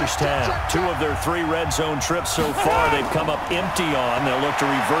this first half. 2 of their 3 red zone trips so far they've come up empty on. They'll look to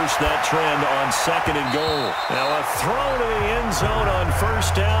reverse that trend on 2nd and goal. Now a throw to the end zone on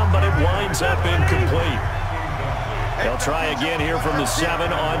 1st down, but it winds up incomplete. They'll try again here from the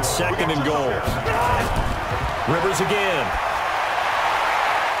 7 on 2nd and goal. Rivers again.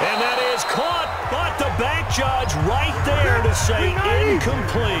 And that is caught, but the back judge right there to say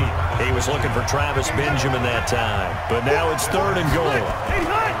incomplete. He was looking for Travis Benjamin that time, but now it's 3rd and goal.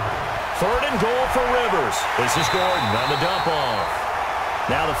 3rd and goal for Rivers. This is Gordon on the dump off.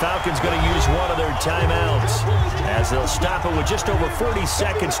 Now the Falcons going to use one of their timeouts as they'll stop it with just over 40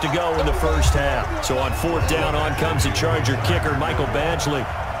 seconds to go in the first half. So on 4th down, on comes the Charger kicker, Michael Badgley.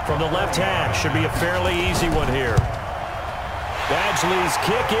 From the left hash, should be a fairly easy one here. Badgley's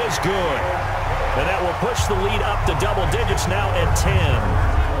kick is good. And that will push the lead up to double digits now at 10.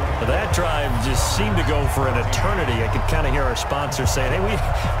 That drive just seemed to go for an eternity. I could kind of hear our sponsor saying, hey, we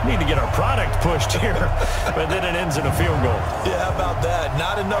need to get our product pushed here. But then it ends in a field goal. Yeah, how about that?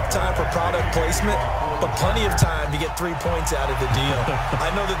 Not enough time for product placement, but plenty of time to get 3 points out of the deal. I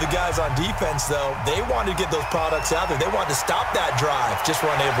know that the guys on defense, though, they wanted to get those products out there. They wanted to stop that drive, just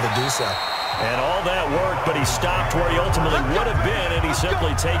weren't able to do so. And all that worked, but he stopped where he ultimately would have been, and he's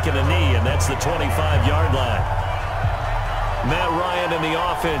simply taken a knee, and that's the 25-yard line. Matt Ryan and the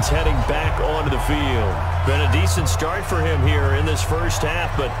offense heading back onto the field. Been a decent start for him here in this first half,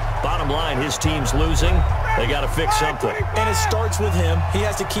 but bottom line, his team's losing. They got to fix something. And it starts with him. He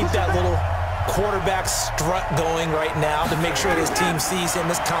has to keep that little quarterback strut going right now to make sure his team sees him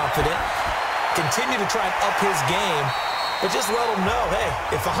as confident. Continue to try and up his game, but just let him know, hey,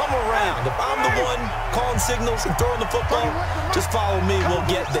 if I'm around, if I'm the one calling signals and throwing the football, just follow me, we'll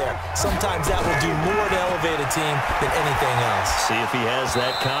get there. Sometimes that will do more to elevate a team than anything else. See if he has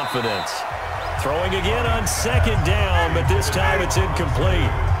that confidence. Throwing again on 2nd down, but this time it's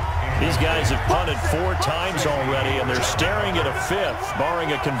incomplete. These guys have punted 4 times already, and they're staring at a 5th, barring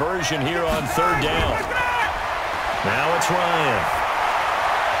a conversion here on 3rd down. Now it's Ryan.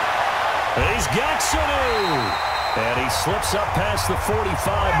 He's got Sanu. And he slips up past the 45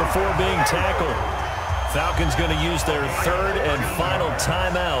 before being tackled. Falcons going to use their 3rd and final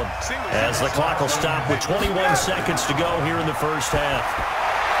timeout as the clock will stop with 21 seconds to go here in the first half.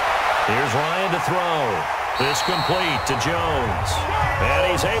 Here's Ryan to throw. This complete to Jones. And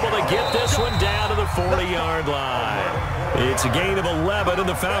he's able to get this one down to the 40-yard line. It's a gain of 11, and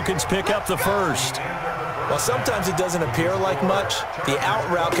the Falcons pick up the first. While sometimes it doesn't appear like much, the out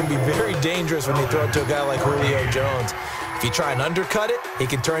route can be very dangerous when you throw it to a guy like Julio Jones. If you try and undercut it, he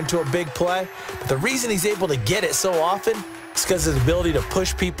can turn into a big play. But the reason he's able to get it so often is because of his ability to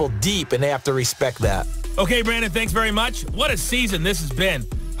push people deep, and they have to respect that. Okay, Brandon, thanks very much. What a season this has been.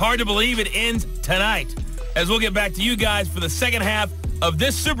 Hard to believe it ends tonight, as we'll get back to you guys for the second half of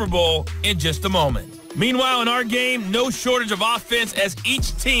this Super Bowl in just a moment. Meanwhile, in our game, no shortage of offense as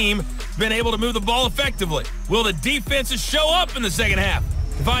each team has been able to move the ball effectively. Will the defenses show up in the second half?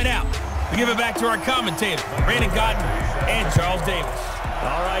 To find out, we give it back to our commentators, Brandon Cotton and Charles Davis.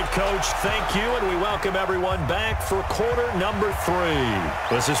 All right, Coach, thank you, and we welcome everyone back for quarter number 3.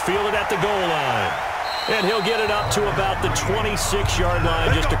 This is fielded at the goal line, and he'll get it up to about the 26-yard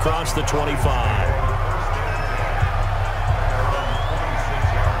line just across the 25.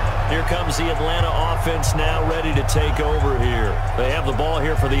 Here comes the Atlanta offense now ready to take over here. They have the ball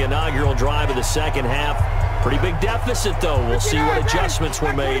here for the inaugural drive of the second half. Pretty big deficit, though. We'll see what adjustments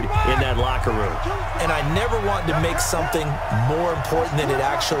were made in that locker room. And I never want to make something more important than it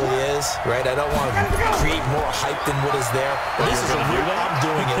actually is, right? I don't want to create more hype than what is there. But this is I'm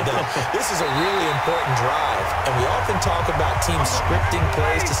doing it, though. This is a really important drive. And we often talk about teams scripting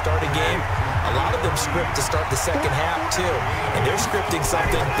plays to start a game. A lot of them script to start the second half, too. And they're scripting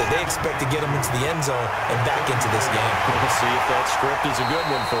something that they expect to get them into the end zone and back into this game. We'll see if that script is a good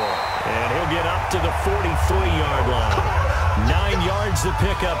one for him. And he'll get up to the 43-yard line. 9 yards to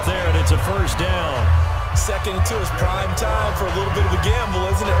pick up there, and it's a first down. 2nd and 2 is prime time for a little bit of a gamble,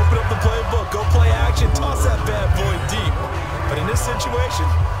 isn't it? Open up the playbook, go play action, toss that bad boy deep. But in this situation,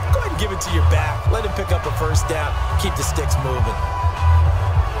 go ahead and give it to your back. Let him pick up a first down, keep the sticks moving.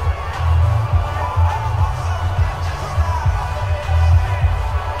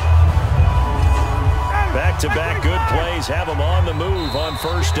 Back-to-back good plays have them on the move on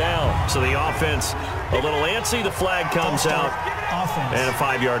first down. So the offense a little antsy. The flag comes out, and a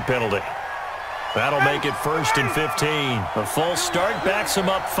 5-yard penalty. That'll make it 1st and 15. A false start backs him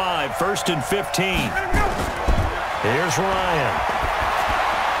up 5. 1st and 15. Here's Ryan.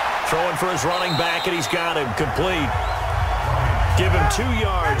 Throwing for his running back, and he's got him complete. Give him 2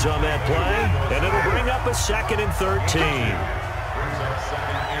 yards on that play, and it'll bring up a 2nd and 13.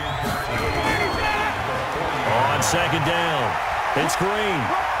 On 2nd down, it's Green.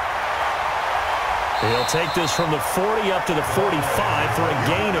 He'll take this from the 40 up to the 45 for a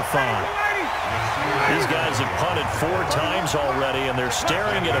gain of 5. These guys have punted 4 times already, and they're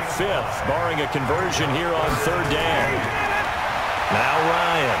staring at a 5th, barring a conversion here on 3rd down. Now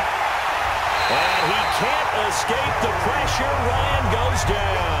Ryan. And he can't escape the pressure. Ryan goes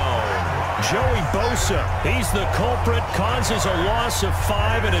down. Joey Bosa, he's the culprit, causes a loss of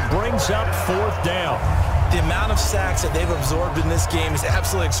 5, and it brings up 4th down. The amount of sacks that they've absorbed in this game is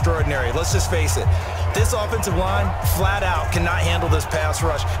absolutely extraordinary. Let's just face it. This offensive line, flat out, cannot handle this pass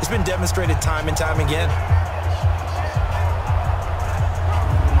rush. It's been demonstrated time and time again.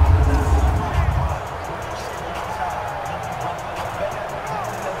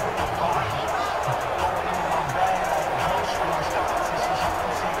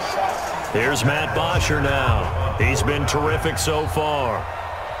 Here's Matt Bosher now. He's been terrific so far.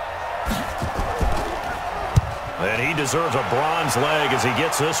 And he deserves a bronze leg as he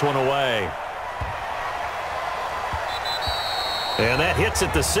gets this one away. And that hits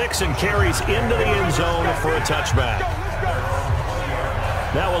at the 6 and carries into the end zone for a touchback.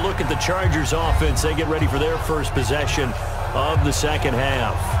 Now we'll look at the Chargers offense. They get ready for their first possession of the second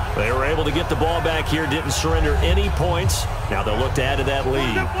half. They were able to get the ball back here, didn't surrender any points. Now they'll look to add to that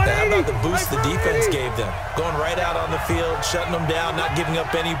lead. How about the boost the defense gave them? Going right out on the field, shutting them down, not giving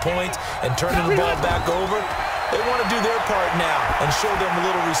up any points, and turning the ball back over. They want to do their part now and show them a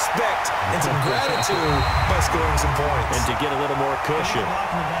little respect and some gratitude by scoring some points. And to get a little more cushion.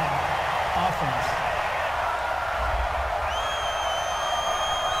 Offense.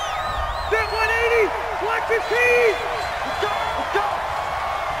 Set 180, 115. Let's go, let's go.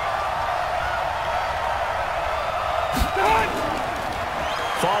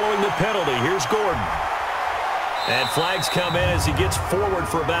 Following the penalty, here's Gordon. And flags come in as he gets forward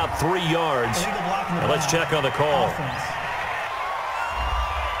for about 3 yards. And let's check on the call.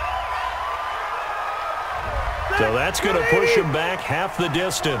 So that's going to push him back half the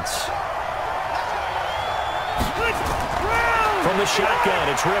distance. From the shotgun,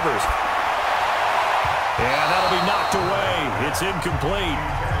 it's Rivers. And that'll be knocked away. It's incomplete.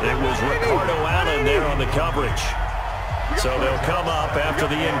 It was Ricardo Allen there on the coverage. So they'll come up after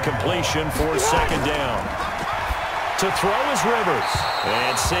the incompletion for 2nd down. To throw is Rivers.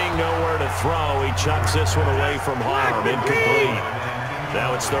 And seeing nowhere to throw, he chucks this one away from harm. Incomplete.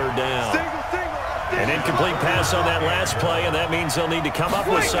 Now it's 3rd down. An incomplete pass on that last play, and that means they'll need to come up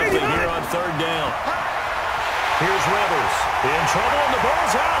with something here on 3rd down. Here's Rivers. In trouble, and the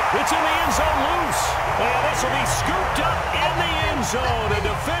ball's out. It's in the end zone loose. And this will be scooped up in the end zone. A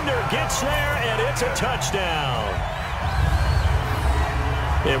defender gets there, and it's a touchdown.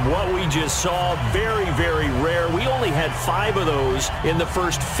 And what we just saw, very, very rare. We only had 5 of those in the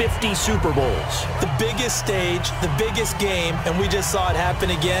first 50 Super Bowls. The biggest stage, the biggest game, and we just saw it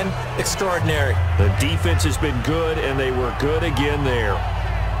happen again. Extraordinary. The defense has been good, and they were good again there.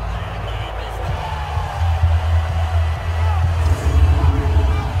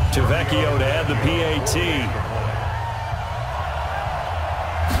 Tavecchio to add the PAT.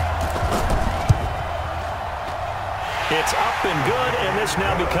 It's up and good, and this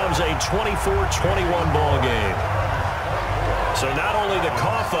now becomes a 24-21 ball game. So not only the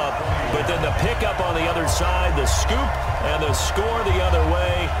cough up, but then the pickup on the other side, the scoop, and the score the other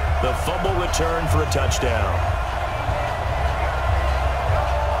way, the fumble return for a touchdown.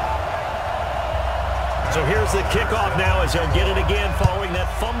 So here's the kickoff now as they'll get it again following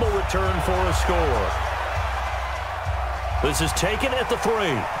that fumble return for a score. This is taken at the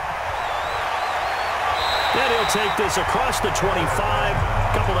 3. Then he'll take this across the 25,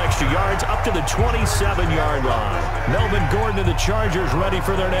 a couple extra yards, up to the 27-yard line. Melvin Gordon and the Chargers ready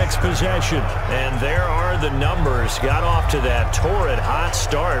for their next possession. And there are the numbers. Got off to that torrid hot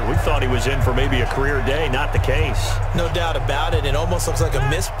start. We thought he was in for maybe a career day. Not the case. No doubt about it. It almost looks like a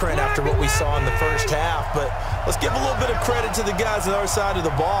misprint after what we saw in the first half. But let's give a little bit of credit to the guys on the other side of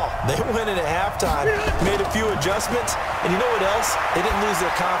the ball. They went in at halftime, made a few adjustments, and you know what else? They didn't lose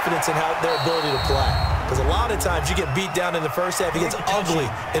their confidence in their ability to play. Because a lot of times you get beat down in the first half, it gets ugly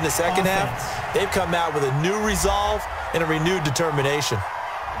in the second half. They've come out with a new resolve and a renewed determination.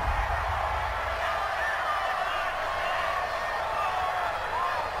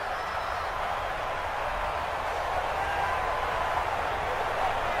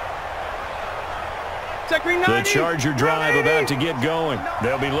 The Charger drive about to get going.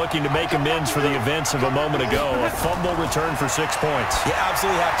 They'll be looking to make amends for the events of a moment ago. A fumble return for 6 points. You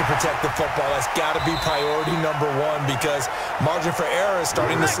absolutely have to protect the football. That's got to be priority number 1 because margin for error is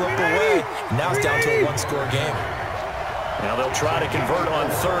starting to slip away. Now it's down to a 1-score game. Now they'll try to convert on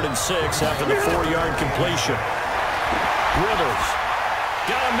 3rd and 6 after the 4-yard completion. Rivers.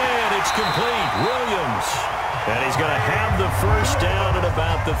 Got a man. It's complete. Williams. And he's going to have the first down at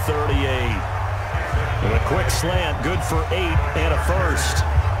about the 38. And a quick slant, good for 8 and a first.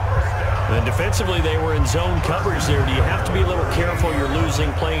 And defensively, they were in zone coverage there. Do you have to be a little careful? You're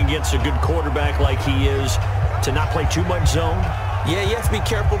losing playing against a good quarterback like he is to not play too much zone? Yeah, you have to be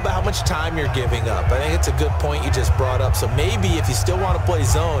careful about how much time you're giving up. I think it's a good point you just brought up. So maybe if you still want to play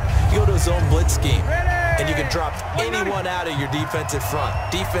zone, you go to a zone blitz scheme. And you can drop anyone out of your defensive front.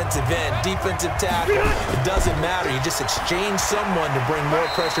 Defensive end, defensive tackle. It doesn't matter. You just exchange someone to bring more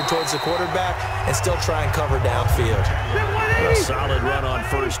pressure towards the quarterback and still try and cover downfield. A solid run on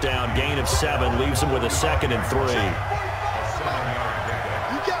first down. Gain of 7 leaves him with a 2nd and 3.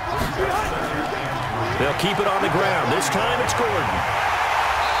 They'll keep it on the ground. This time it's Gordon.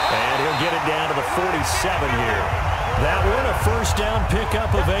 And he'll get it down to the 47 here. That one a first down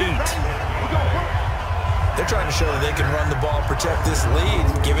pickup of 8. They're trying to show that they can run the ball, protect this lead,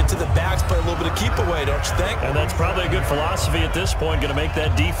 give it to the backs, play a little bit of keep away, don't you think? And that's probably a good philosophy at this point, going to make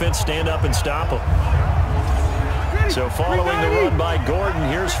that defense stand up and stop them. So following the run by Gordon,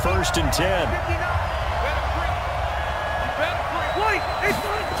 here's 1st and 10.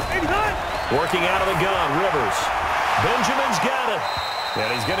 Working out of the gun, Rivers. Benjamin's got it. And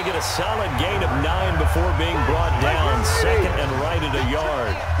he's going to get a solid gain of 9 before being brought down. 2nd and right at a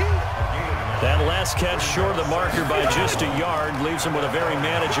yard. That last catch short of the marker by just a yard leaves him with a very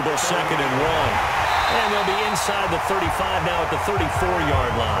manageable 2nd and 1. And they'll be inside the 35 now at the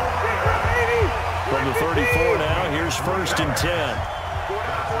 34-yard line. From the 34 now, here's 1st and 10.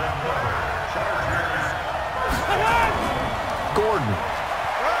 Gordon.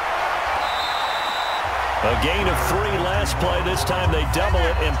 A gain of 3 last play. This time they double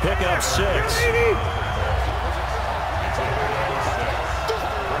it and pick up 6.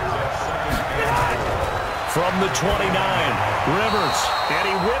 From the 29, Rivers, and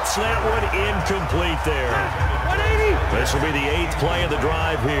he whips that one incomplete there. This will be the 8th play of the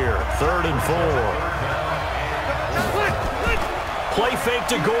drive here. 3rd and 4. Play fake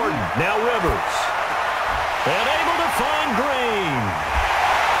to Gordon. Now Rivers. And able to find Green.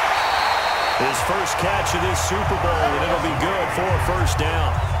 His first catch of this Super Bowl, and it'll be good for a first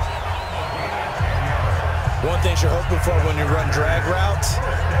down. One thing you're hoping for when you run drag routes,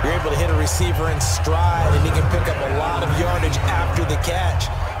 you're able to hit a receiver in stride, and he can pick up a lot of yardage after the catch.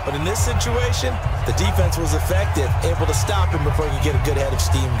 But in this situation, the defense was effective, able to stop him before he could get a good head of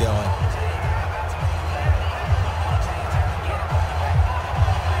steam going.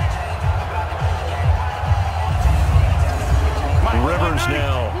 Rivers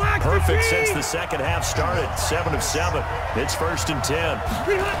now perfect since the second half started. 7 of 7. It's 1st and 10.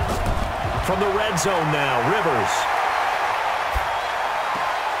 From the red zone now, Rivers.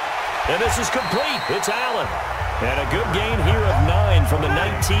 And this is complete. It's Allen. And a good gain here of 9 from the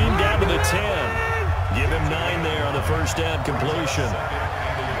 19 down to the 10. Give him 9 there on the first down completion.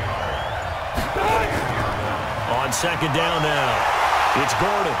 On 2nd down now, it's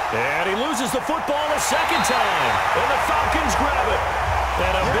Gordon. And he loses the football a 2nd time. And the Falcons grab it.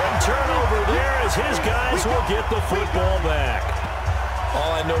 And a big turnover there as his guys will get the football back.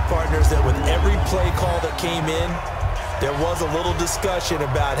 All I know, partner, is that with every play call that came in, there was a little discussion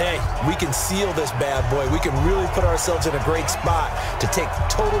about, hey, we can seal this bad boy. We can really put ourselves in a great spot to take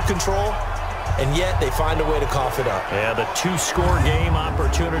total control, and yet they find a way to cough it up. Yeah, the 2-score game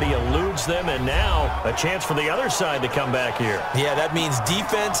opportunity eludes them, and now a chance for the other side to come back here. Yeah, that means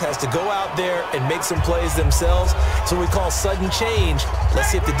defense has to go out there and make some plays themselves. So we call sudden change.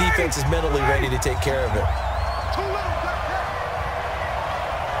 Let's see if the defense is mentally ready to take care of it.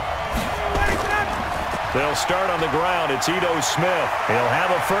 They'll start on the ground. It's Ito Smith. He'll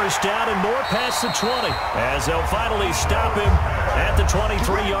have a first down and more past the 20 as they'll finally stop him at the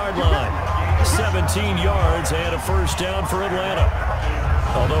 23-yard line. 17 yards and a first down for Atlanta.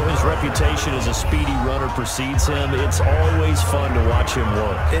 Although his reputation as a speedy runner precedes him, it's always fun to watch him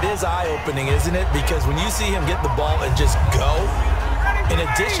work. It is eye-opening, isn't it? Because when you see him get the ball and just go, in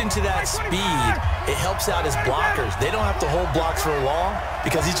addition to that speed, it helps out his blockers. They don't have to hold blocks for long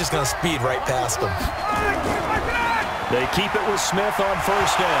because he's just going to speed right past them. They keep it with Smith on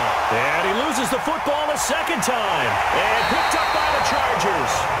first down. And he loses the football a 2nd time. And picked up by the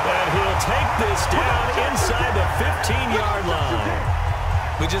Chargers. And he'll take this down inside the 15-yard line.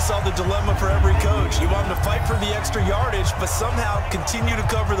 We just saw the dilemma for every coach. You want them to fight for the extra yardage, but somehow continue to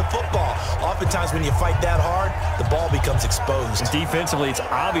cover the football. Oftentimes when you fight that hard, the ball becomes exposed. Defensively, it's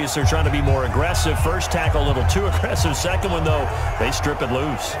obvious they're trying to be more aggressive. First tackle a little too aggressive. Second one, though, they strip it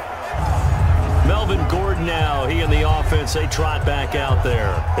loose. Melvin Gordon now, he and the offense, they trot back out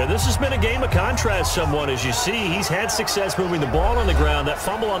there. And this has been a game of contrast somewhat. As you see, he's had success moving the ball on the ground. That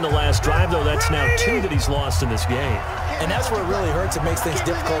fumble on the last drive, though, that's now 2 that he's lost in this game. And that's where it really hurts. It makes things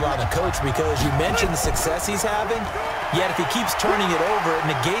difficult on the coach because you mentioned the success he's having, yet if he keeps turning it over, it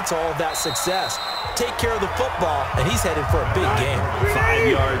negates all of that success. Take care of the football, and he's headed for a big game.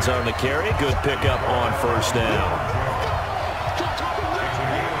 5 yards on the carry. Good pickup on first down.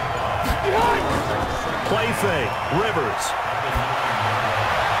 Play fake. Rivers.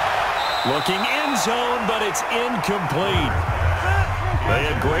 Looking end zone, but it's incomplete. They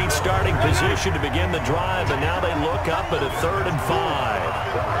had great starting position to begin the drive, and now they look up at a 3rd and 5.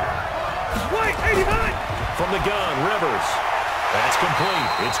 From the gun, Rivers. That's complete.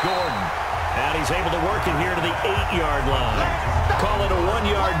 It's Gordon. And he's able to work it here to the 8-yard line. Call it a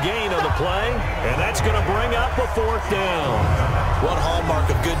 1-yard gain on the play, and that's going to bring up a 4th down. One hallmark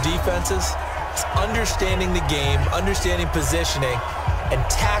of good defenses is understanding the game, understanding positioning, and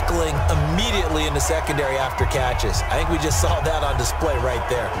tackling immediately in the secondary after catches. I think we just saw that on display right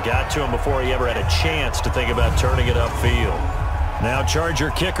there. Got to him before he ever had a chance to think about turning it upfield. Now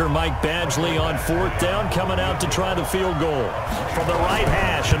Charger kicker Mike Badgley on 4th down, coming out to try the field goal. From the right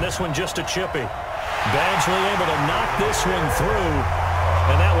hash, and this one just a chippy. Badgley able to knock this one through,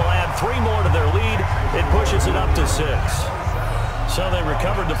 and that will add 3 more to their lead. It pushes it up to 6. So they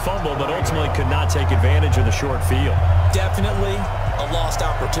recovered the fumble, but ultimately could not take advantage of the short field. Definitely a lost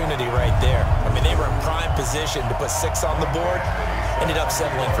opportunity right there. I mean, they were in prime position to put 6 on the board, ended up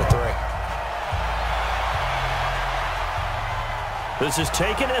settling for 3. This is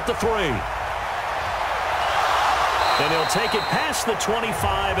taken at the 3. And he'll take it past the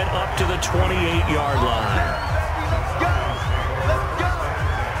 25 and up to the 28-yard line.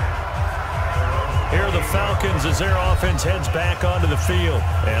 Here are the Falcons as their offense heads back onto the field.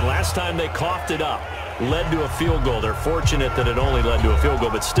 And last time they coughed it up, led to a field goal. They're fortunate that it only led to a field goal,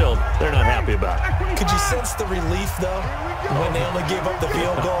 but still, they're not happy about it. Could you sense the relief, though, when they only gave up the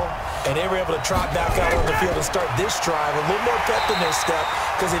field goal? And they were able to trot back out on the field and start this drive. A little more pep in their step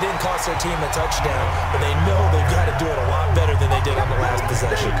because they didn't cost their team a touchdown. But they know they've got to do it a lot better than they did on the last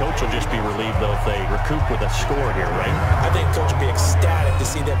possession. The coach will just be relieved, though, if they recoup with a score here, right? I think coach will be ecstatic to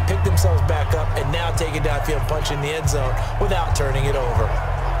see them pick themselves back up and now take it downfield and punch in the end zone without turning it over.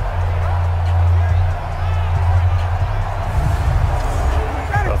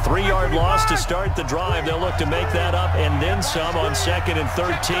 A 3-yard loss to start the drive. They'll look to make that up and then some on 2nd and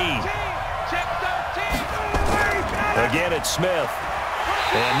 13. Again, it's Smith.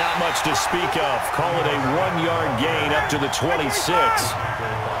 And not much to speak of. Call it a 1-yard gain up to the 26.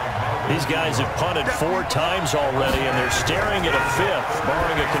 These guys have punted 4 times already, and they're staring at a 5th,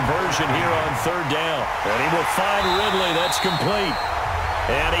 barring a conversion here on 3rd down. And he will find Ridley. That's complete.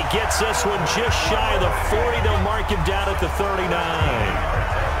 And he gets this one just shy of the 40. They'll mark him down at the 39.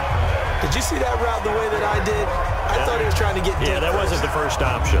 Did you see that route the way that I did? I thought he was trying to get deep. Yeah, that wasn't the first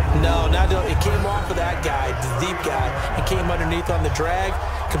option. No, it came off of that guy, the deep guy. It came underneath on the drag,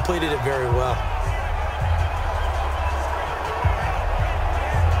 completed it very well.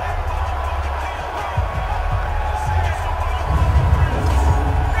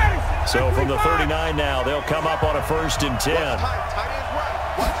 So from the 39 now, they'll come up on a 1st and 10.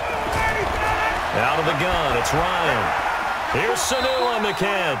 Out of the gun, it's Ryan. Here's Sanu on the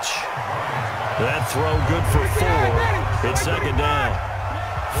catch. That throw good for 4. It's 2nd down.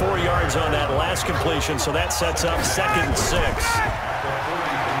 4 yards on that last completion, so that sets up 2nd and 6.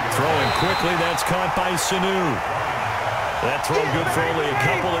 Throwing quickly, that's caught by Sanu. That throw good for only a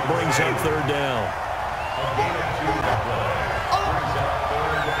couple. It brings up 3rd down.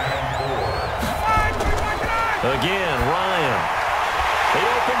 Again, Ryan. The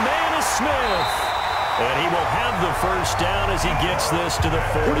open man is Smith. And he will have the 1st down as he gets this to the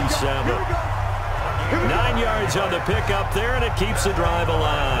 47. 9 yards on the pickup there, and it keeps the drive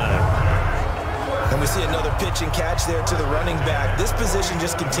alive. And we see another pitch and catch there to the running back. This position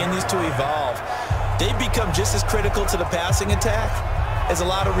just continues to evolve. They've become just as critical to the passing attack as a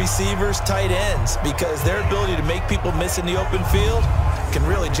lot of receivers, tight ends, because their ability to make people miss in the open field can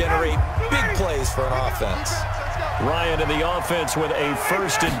really generate big plays for an offense. Ryan in the offense with a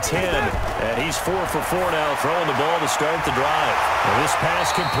 1st and 10. And he's 4 for 4 now, throwing the ball to start the drive. And this pass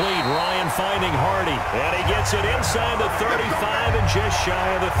complete. Ryan finding Hardy. And he gets it inside the 35 and just shy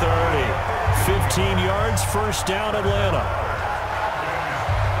of the 30. 15 yards, 1st down, Atlanta.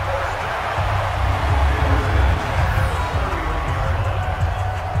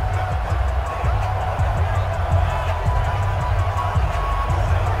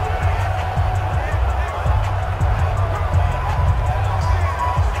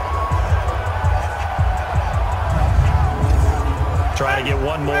 Trying to get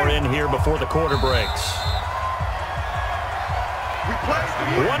one more in here before the quarter breaks.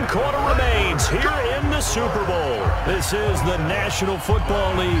 1 quarter remains here in the Super Bowl. This is the National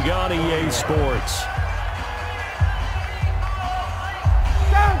Football League on EA Sports.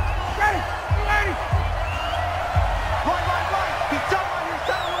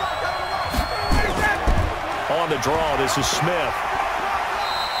 On the draw, this is Smith.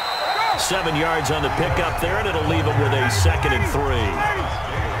 7 yards on the pickup there, and it'll leave him with a 2nd and 3.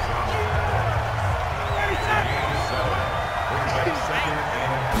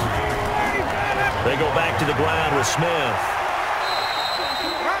 They go back to the ground with Smith.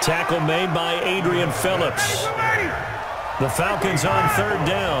 Tackle made by Adrian Phillips. The Falcons on 3rd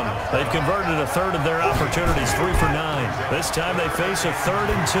down. They've converted a third of their opportunities, 3 for 9. This time they face a 3rd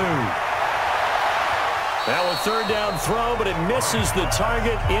and 2. Now a 3rd down throw, but it misses the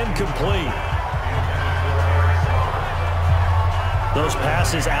target, incomplete. Those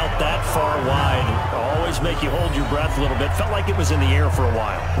passes out that far wide always make you hold your breath a little bit. Felt like it was in the air for a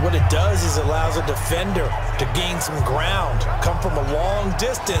while. What it does is allows a defender to gain some ground, come from a long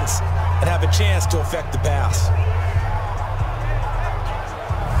distance, and have a chance to affect the pass.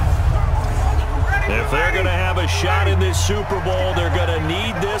 If they're going to have a shot in this Super Bowl, they're going to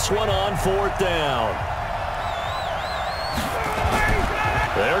need this one on 4th down.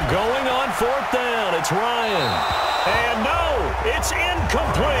 They're going on 4th down. It's Ryan. And no, it's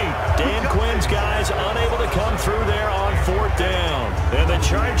incomplete. Dan Quinn's guys unable to come through there on 4th down. And the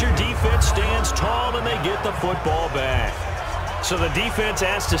Charger defense stands tall, and they get the football back. So the defense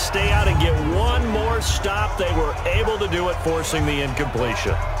has to stay out and get one more stop. They were able to do it, forcing the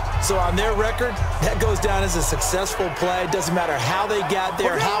incompletion. So on their record, that goes down as a successful play. Doesn't matter how they got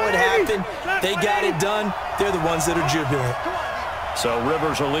there, how it happened. They got it done. They're the ones that are jubilant. So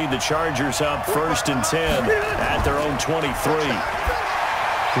Rivers will lead the Chargers up 1st and 10 at their own 23.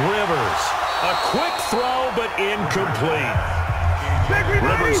 Rivers, a quick throw, but incomplete.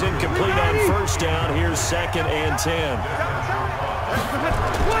 Rivers incomplete on 1st down. Here's 2nd and 10.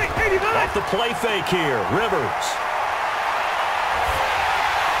 Off the play fake here, Rivers.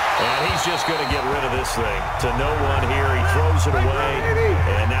 And he's just going to get rid of this thing. To no one here. He throws it away.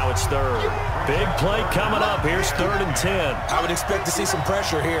 And now it's 3rd. Big play coming up. Here's 3rd and 10. I would expect to see some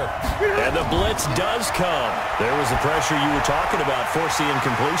pressure here. And the blitz does come. There was the pressure you were talking about, force the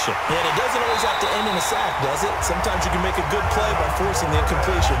incompletion. And it doesn't always have to end in a sack, does it? Sometimes you can make a good play by forcing the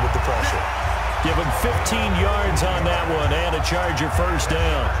incompletion with the pressure. Give him 15 yards on that one and a Charger 1st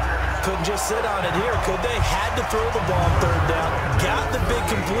down. Couldn't just sit on it here, could they? Had to throw the ball on 3rd down. Got the big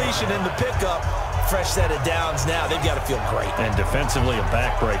completion in the pickup. Fresh set of downs now. They've got to feel great. And defensively a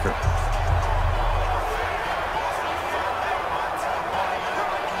backbreaker.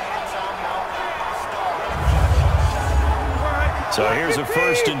 So here's a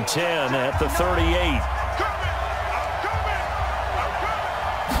 1st and 10 at the 38.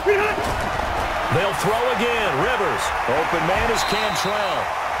 They'll throw again. Rivers. Open man is Cantrell.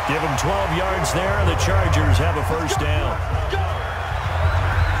 Give him 12 yards there, and the Chargers have a 1st down.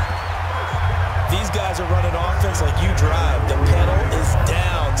 These guys are running offense like you drive. The pedal is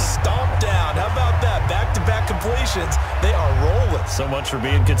down, stomped down. How about that? Back-to-back completions. They are rolling. So much for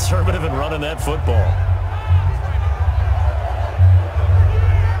being conservative and running that football.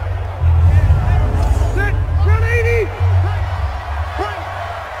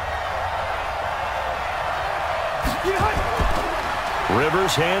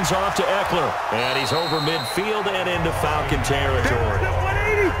 Rivers hands off to Eckler, and he's over midfield and into Falcon territory.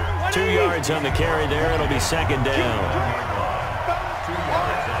 2 yards on the carry there. It'll be 2nd down.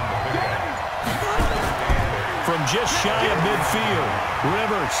 From just shy of midfield,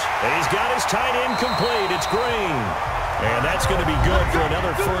 Rivers, and he's got his tight end complete. It's Green. And that's going to be good for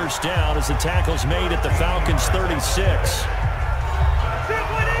another 1st down as the tackle's made at the Falcons 36.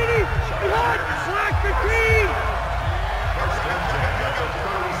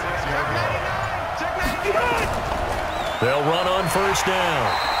 They'll run on 1st down.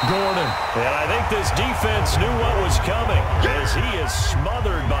 Gordon. And I think this defense knew what was coming as he is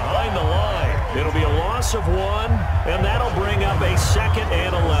smothered behind the line. It'll be a loss of 1, and that'll bring up a 2nd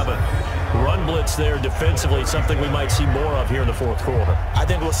and 11. Run blitz there defensively, something we might see more of here in the 4th quarter. I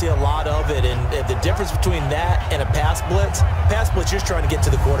think we'll see a lot of it, and the difference between that and a pass blitz, you're just trying to get to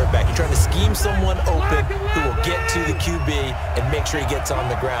the quarterback. You're trying to scheme someone open who will get to the QB and make sure he gets on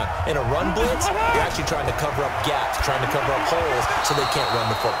the ground. In a run blitz, you're actually trying to cover up gaps, trying to cover up holes so they can't run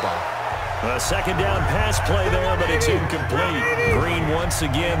the football. A 2nd down pass play there, but it's incomplete. Green once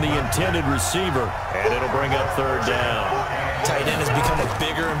again the intended receiver, and it'll bring up 3rd down. Tight end has become a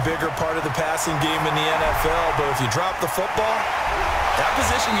bigger and bigger part of the passing game in the NFL, but if you drop the football, that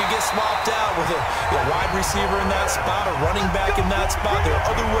position you get swapped out with a wide receiver in that spot, a running back in that spot. There are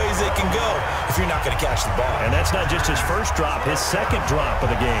other ways they can go if you're not going to catch the ball. And that's not just his first drop, his second drop of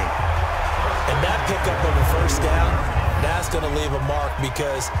the game. And that pickup of a first down, that's going to leave a mark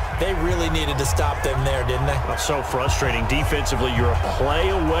because they really needed to stop them there, didn't they? Well, so frustrating. Defensively, you're a play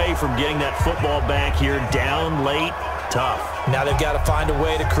away from getting that football back here down late. Tough. Now they've got to find a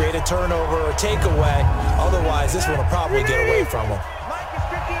way to create a turnover or takeaway. Otherwise, this one will probably get away from them. Mike is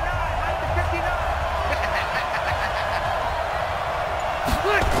 59. Mike is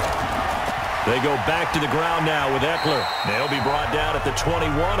 59. They go back to the ground now with Eckler. They'll be brought down at the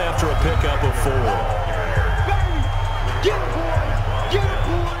 21 after a pickup of 4.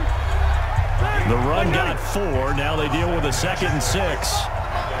 The run got 4. Now they deal with a 2nd and 6.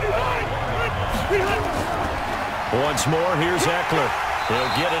 Once more, here's Eckler.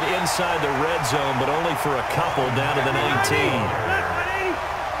 He'll get it inside the red zone, but only for a couple down to the 19.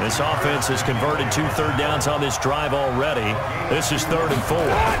 This offense has converted 2 third downs on this drive already. This is 3rd and 4.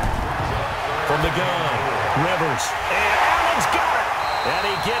 From the gun, Rivers. And Allen's got it. And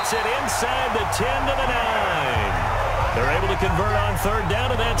he gets it inside the 10 to the 9. They're able to convert on 3rd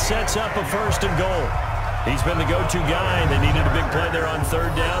down, and that sets up a 1st and goal. He's been the go-to guy. They needed a big play there on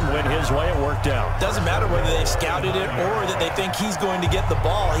 3rd down. Went his way. It worked out. Doesn't matter whether they scouted it or that they think he's going to get the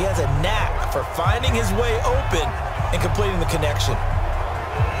ball. He has a knack for finding his way open and completing the connection.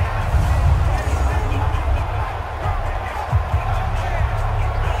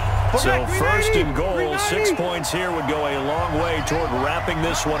 So 1st and goal, 6 points here would go a long way toward wrapping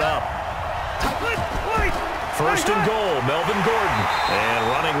this one up. 1st and goal, Melvin Gordon. And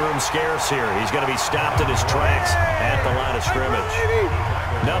running room scarce here. He's going to be stopped in his tracks at the line of scrimmage.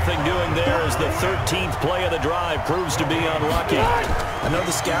 Nothing doing there as the 13th play of the drive proves to be unlucky. I know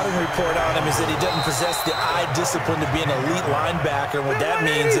the scouting report on him is that he doesn't possess the eye discipline to be an elite linebacker. What that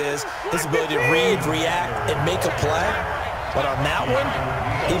means is his ability to read, react, and make a play. But on that one,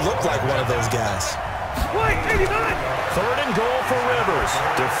 he looked like one of those guys. 3rd and goal for Rivers.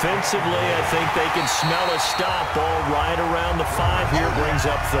 Defensively, I think they can smell a stop. Ball right around the 5 here, brings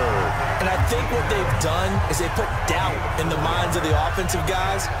up 3rd. And I think what they've done is they put doubt in the minds of the offensive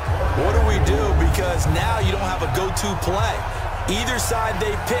guys. What do we do? Because now you don't have a go-to play. Either side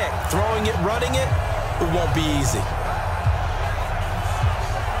they pick, throwing it, running it, it won't be easy.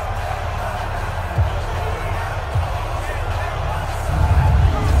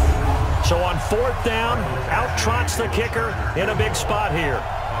 So on 4th down, out trots the kicker in a big spot here.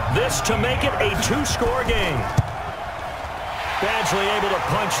 This to make it a 2-score game. Badgley able to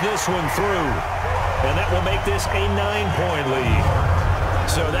punch this one through. And that will make this a 9-point lead.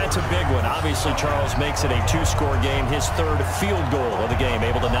 So that's a big one. Obviously, Charles makes it a 2-score game. His 3rd field goal of the game,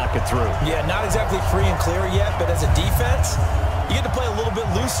 able to knock it through. Yeah, not exactly free and clear yet, but as a defense, you get to play a little bit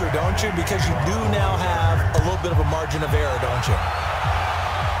looser, don't you? Because you do now have a little bit of a margin of error, don't you?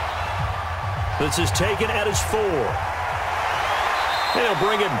 This is taken at his 4. And he'll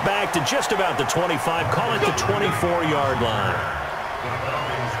bring it back to just about the 25. Call it the 24-yard line.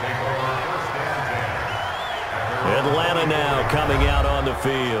 Atlanta now coming out on the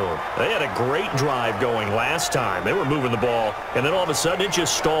field. They had a great drive going last time. They were moving the ball, and then all of a sudden it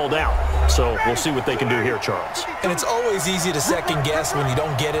just stalled out. So we'll see what they can do here, Charles. And it's always easy to second guess when you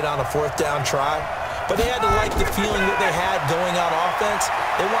don't get it on a 4th down try. But they had to like the feeling that they had going on offense.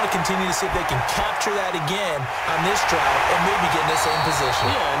 They want to continue to see if they can capture that again on this drive and maybe get in the same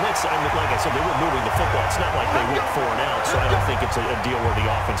position. Yeah, and that's, I mean, like I said, they were moving the football. It's not like they went 4 and out, so I don't think it's a deal where the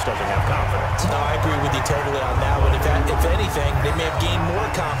offense doesn't have confidence. No, I agree with you totally on that one. If anything, they may have gained more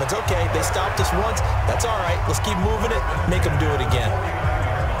confidence. Okay, they stopped us once. That's all right. Let's keep moving it. Make them do it again.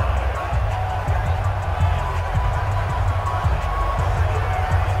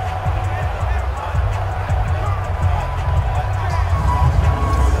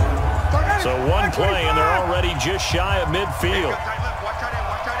 So one play, and they're already just shy of midfield.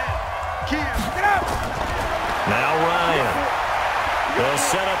 Now Ryan. They'll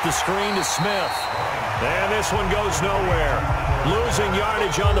set up the screen to Smith. And this one goes nowhere. Losing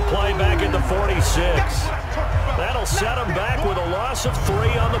yardage on the play back at the 46. That'll set them back with a loss of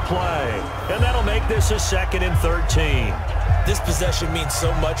 3 on the play. And that'll make this a 2nd and 13. This possession means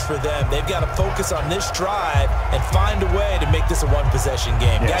so much for them. They've got to focus on this drive and find a way to make this a 1-possession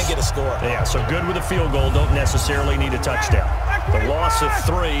game. Yes. Got to get a score. Yeah, so good with a field goal. Don't necessarily need a touchdown. The loss of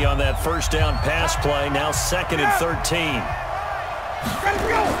 3 on that 1st down pass play. Now 2nd and 13.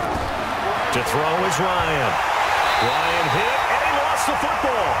 To throw is Ryan. Ryan hit, and he lost the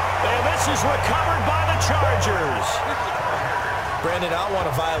football. And this is recovered by the Chargers. Brandon, I don't want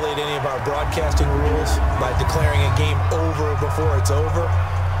to violate any of our broadcasting rules by declaring a game over before it's over,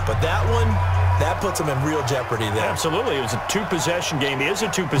 but that one, that puts them in real jeopardy there. Absolutely. It was a two-possession game. It is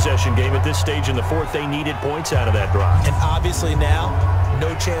a two-possession game at this stage in the fourth. They needed points out of that drive. And obviously now, no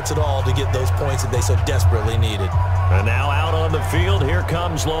chance at all to get those points that they so desperately needed. And now out on the field, here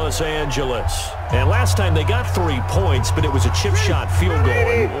comes Los Angeles. And last time they got 3 points, but it was a chip shot field goal.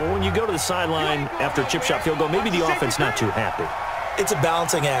 And when you go to the sideline after a chip shot field goal, maybe the offense not too happy. It's a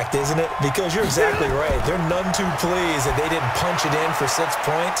balancing act, isn't it? Because you're exactly right. They're none too pleased that they didn't punch it in for 6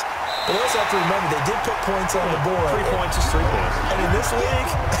 points. But we also have to remember they did put points on the board. 3 points is 3 points. And in this league,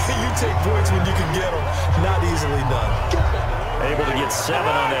 you take points when you can get them. Not easily done. Able to get 7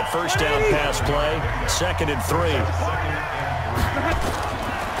 on that first down pass play. 2nd and 3.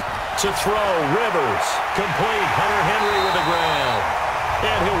 To throw, Rivers. Complete. Hunter Henry with the ground.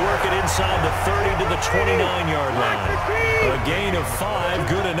 And he'll work it inside the 30 to the 29-yard line. A gain of 5,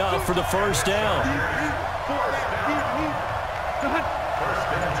 good enough for the first down.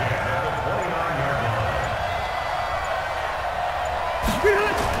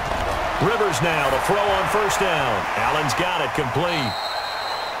 Rivers now to throw on first down. Allen's got it, complete.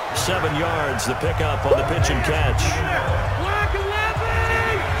 7 yards, the pickup on the pitch and catch.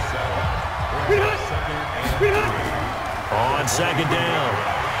 On 2nd down,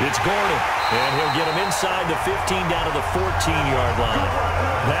 it's Gordon, and he'll get him inside the 15 down to the 14-yard line.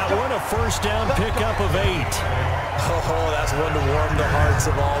 That one, a first down pickup of 8. Oh, that's one to warm the hearts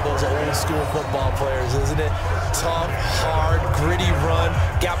of all those old-school football players, isn't it? Tough, hard, gritty run,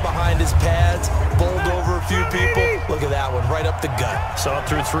 got behind his pads, bowled over a few people. Look at that one, right up the gut. Saw it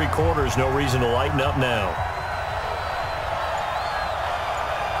through 3 quarters, no reason to lighten up now.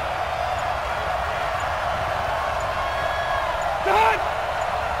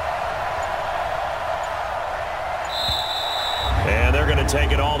 And they're going to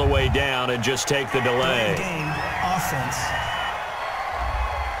take it all the way down and just take the delay. Game offense.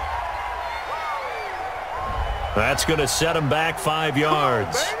 That's going to set them back 5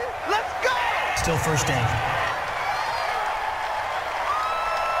 yards. Let's go! Still first down.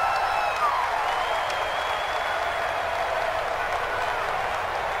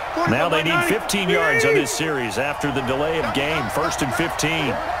 Now they need 15 yards on this series after the delay of game. 1st and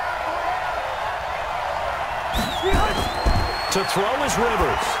 15. To throw is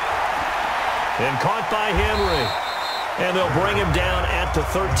Rivers. And caught by Henry. And they'll bring him down at the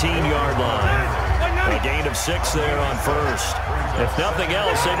 13-yard line. A gain of 6 there on first. If nothing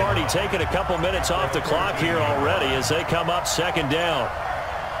else, they've already taken a couple minutes off the clock here already as they come up 2nd down.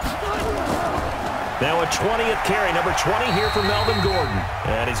 Now a 20th carry, number 20 here for Melvin Gordon.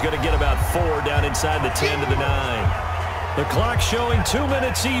 And he's going to get about 4 down inside the 10 to the 9. The clock showing 2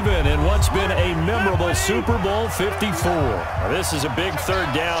 minutes even in what's been a memorable Super Bowl 54. Now, this is a big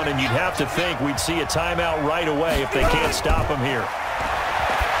 3rd down, and you'd have to think we'd see a timeout right away if they can't stop him here.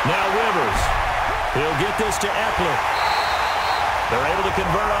 Now Rivers. He'll get this to Eckler. They're able to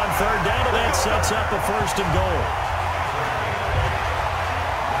convert on 3rd down, and that sets up a 1st and goal.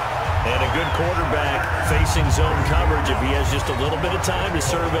 And a good quarterback facing zone coverage. If he has just a little bit of time to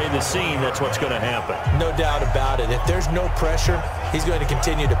survey the scene, that's what's going to happen. No doubt about it. If there's no pressure, he's going to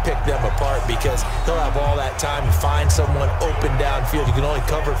continue to pick them apart because he'll have all that time to find someone open downfield. You can only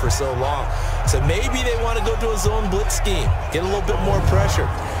cover for so long. So maybe they want to go to a zone blitz scheme, get a little bit more pressure.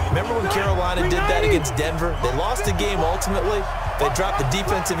 Remember when Carolina did that against Denver? They lost the game ultimately. They dropped the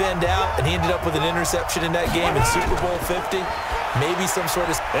defensive end out, and he ended up with an interception in that game in Super Bowl 50. Maybe some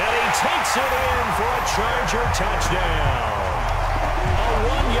sort of... And he takes it in for a Charger touchdown. A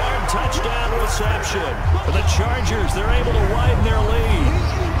 1-yard touchdown reception. For the Chargers, they're able to widen their lead.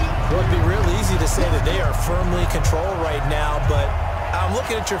 Well, it'd be real easy to say that they are firmly controlled right now, but I'm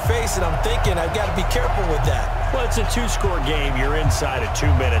looking at your face and I'm thinking I've got to be careful with that. Well, it's a 2-score game. You're inside of 2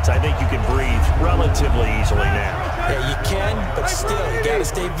 minutes. I think you can breathe relatively easily now. Yeah, you can, but still, you got to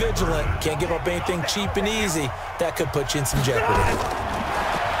stay vigilant. Can't give up anything cheap and easy. That could put you in some jeopardy.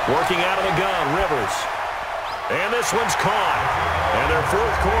 Working out of the gun, Rivers. And this one's caught. And their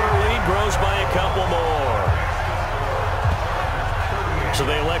 4th quarter lead grows by a couple more. So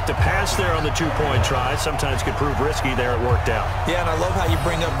they elect to pass there on the 2-point try. Sometimes could prove risky. There it worked out. Yeah, and I love how you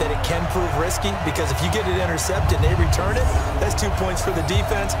bring up that it can prove risky because if you get it intercepted and they return it, that's 2 points for the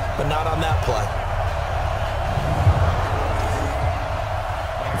defense, but not on that play.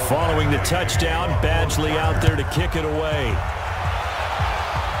 Following the touchdown, Badgley out there to kick it away.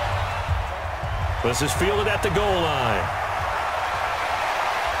 This is fielded at the goal line.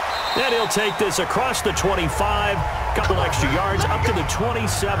 And he'll take this across the 25, couple extra yards up to the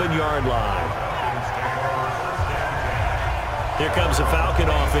 27-yard line. Here comes the Falcon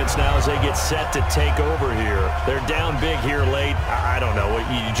offense now as they get set to take over here. They're down big here late. I don't know.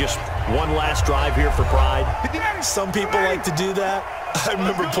 You just one last drive here for pride? Some people like to do that. I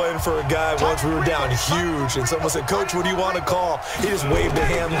remember playing for a guy once. We were down huge, and someone said, "Coach, what do you want to call?" He just waved a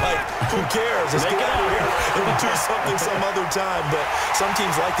hand like, "Who cares? Let's get out of here and we'll do something some other time." But some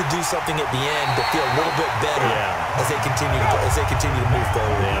teams like to do something at the end to feel a little bit better as they continue to move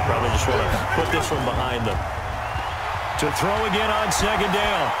forward. Yeah, probably just want to put this one behind them. To throw again on second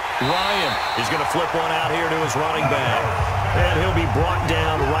down. Ryan is going to flip one out here to his running back. And he'll be brought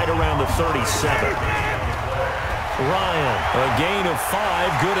down right around the 37. Ryan, a gain of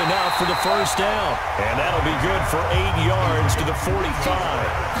 5, good enough for the first down. And that'll be good for 8 yards to the 45.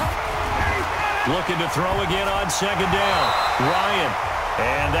 Looking to throw again on second down. Ryan,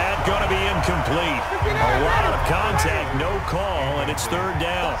 and that's going to be incomplete. A lot of contact, no call, and it's third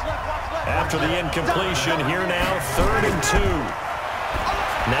down. After the incompletion, here now, 3rd and 2.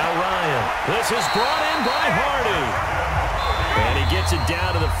 Now Ryan. This is brought in by Hardy. And he gets it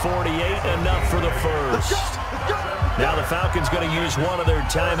down to the 48, enough for the first. Now the Falcons going to use one of their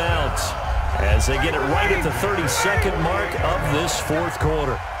timeouts as they get it right at the 32nd mark of this fourth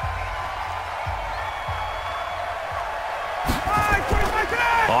quarter.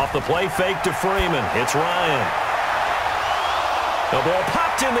 Off the play fake to Freeman. It's Ryan. The ball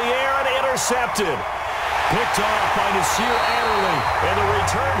popped in the air and intercepted. Picked off by Nasir Adderley. And the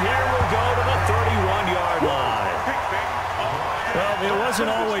return here will go to the 31-yard line. Well, it wasn't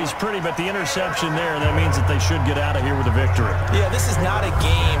always pretty, but the interception there, that means that they should get out of here with a victory. Yeah, this is not a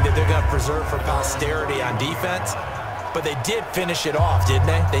game that they're going to preserve for posterity on defense, but they did finish it off, didn't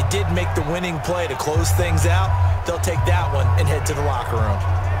they? They did make the winning play to close things out. They'll take that one and head to the locker room.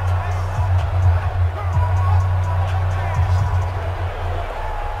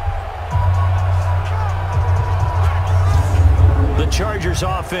 Chargers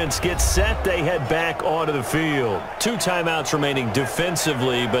offense gets set. They head back onto the field. 2 timeouts remaining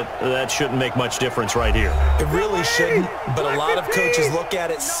defensively, but that shouldn't make much difference right here. It really shouldn't, but a lot of coaches look at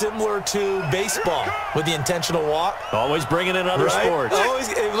it similar to baseball with the intentional walk. Always bringing in other sports.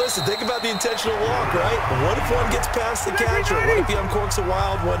 Hey, listen, think about the intentional walk, right? What if one gets past the catcher? What if he uncorks a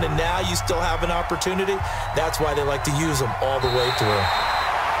wild one and now you still have an opportunity? That's why they like to use them all the way through.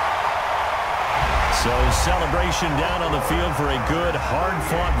 So celebration down on the field for a good,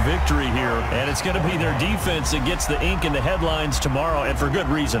 hard-fought victory here. And it's going to be their defense that gets the ink in the headlines tomorrow, and for good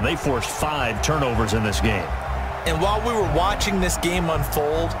reason. They forced 5 turnovers in this game. And while we were watching this game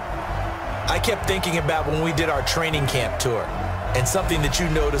unfold, I kept thinking about when we did our training camp tour and something that you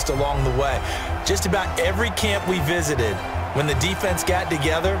noticed along the way. Just about every camp we visited, when the defense got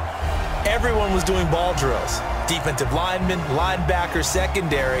together, everyone was doing ball drills. Defensive linemen, linebackers,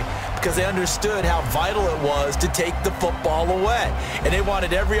 secondary, because they understood how vital it was to take the football away. And they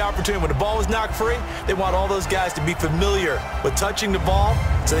wanted every opportunity. When the ball was knocked free, they want all those guys to be familiar with touching the ball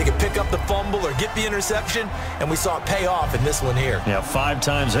so they could pick up the fumble or get the interception, and we saw it pay off in this one here. Yeah, 5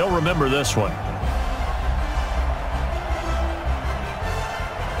 times. They'll remember this one.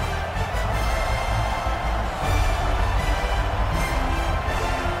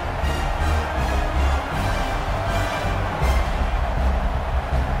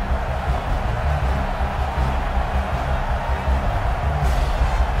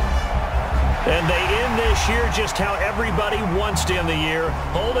 And they end this year just how everybody wants to end the year,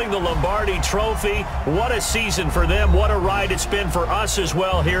 holding the Lombardi Trophy. What a season for them. What a ride it's been for us as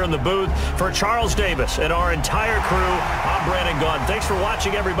well here in the booth. For Charles Davis and our entire crew, I'm Brandon Gunn. Thanks for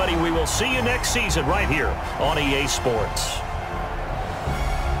watching, everybody. We will see you next season right here on EA Sports.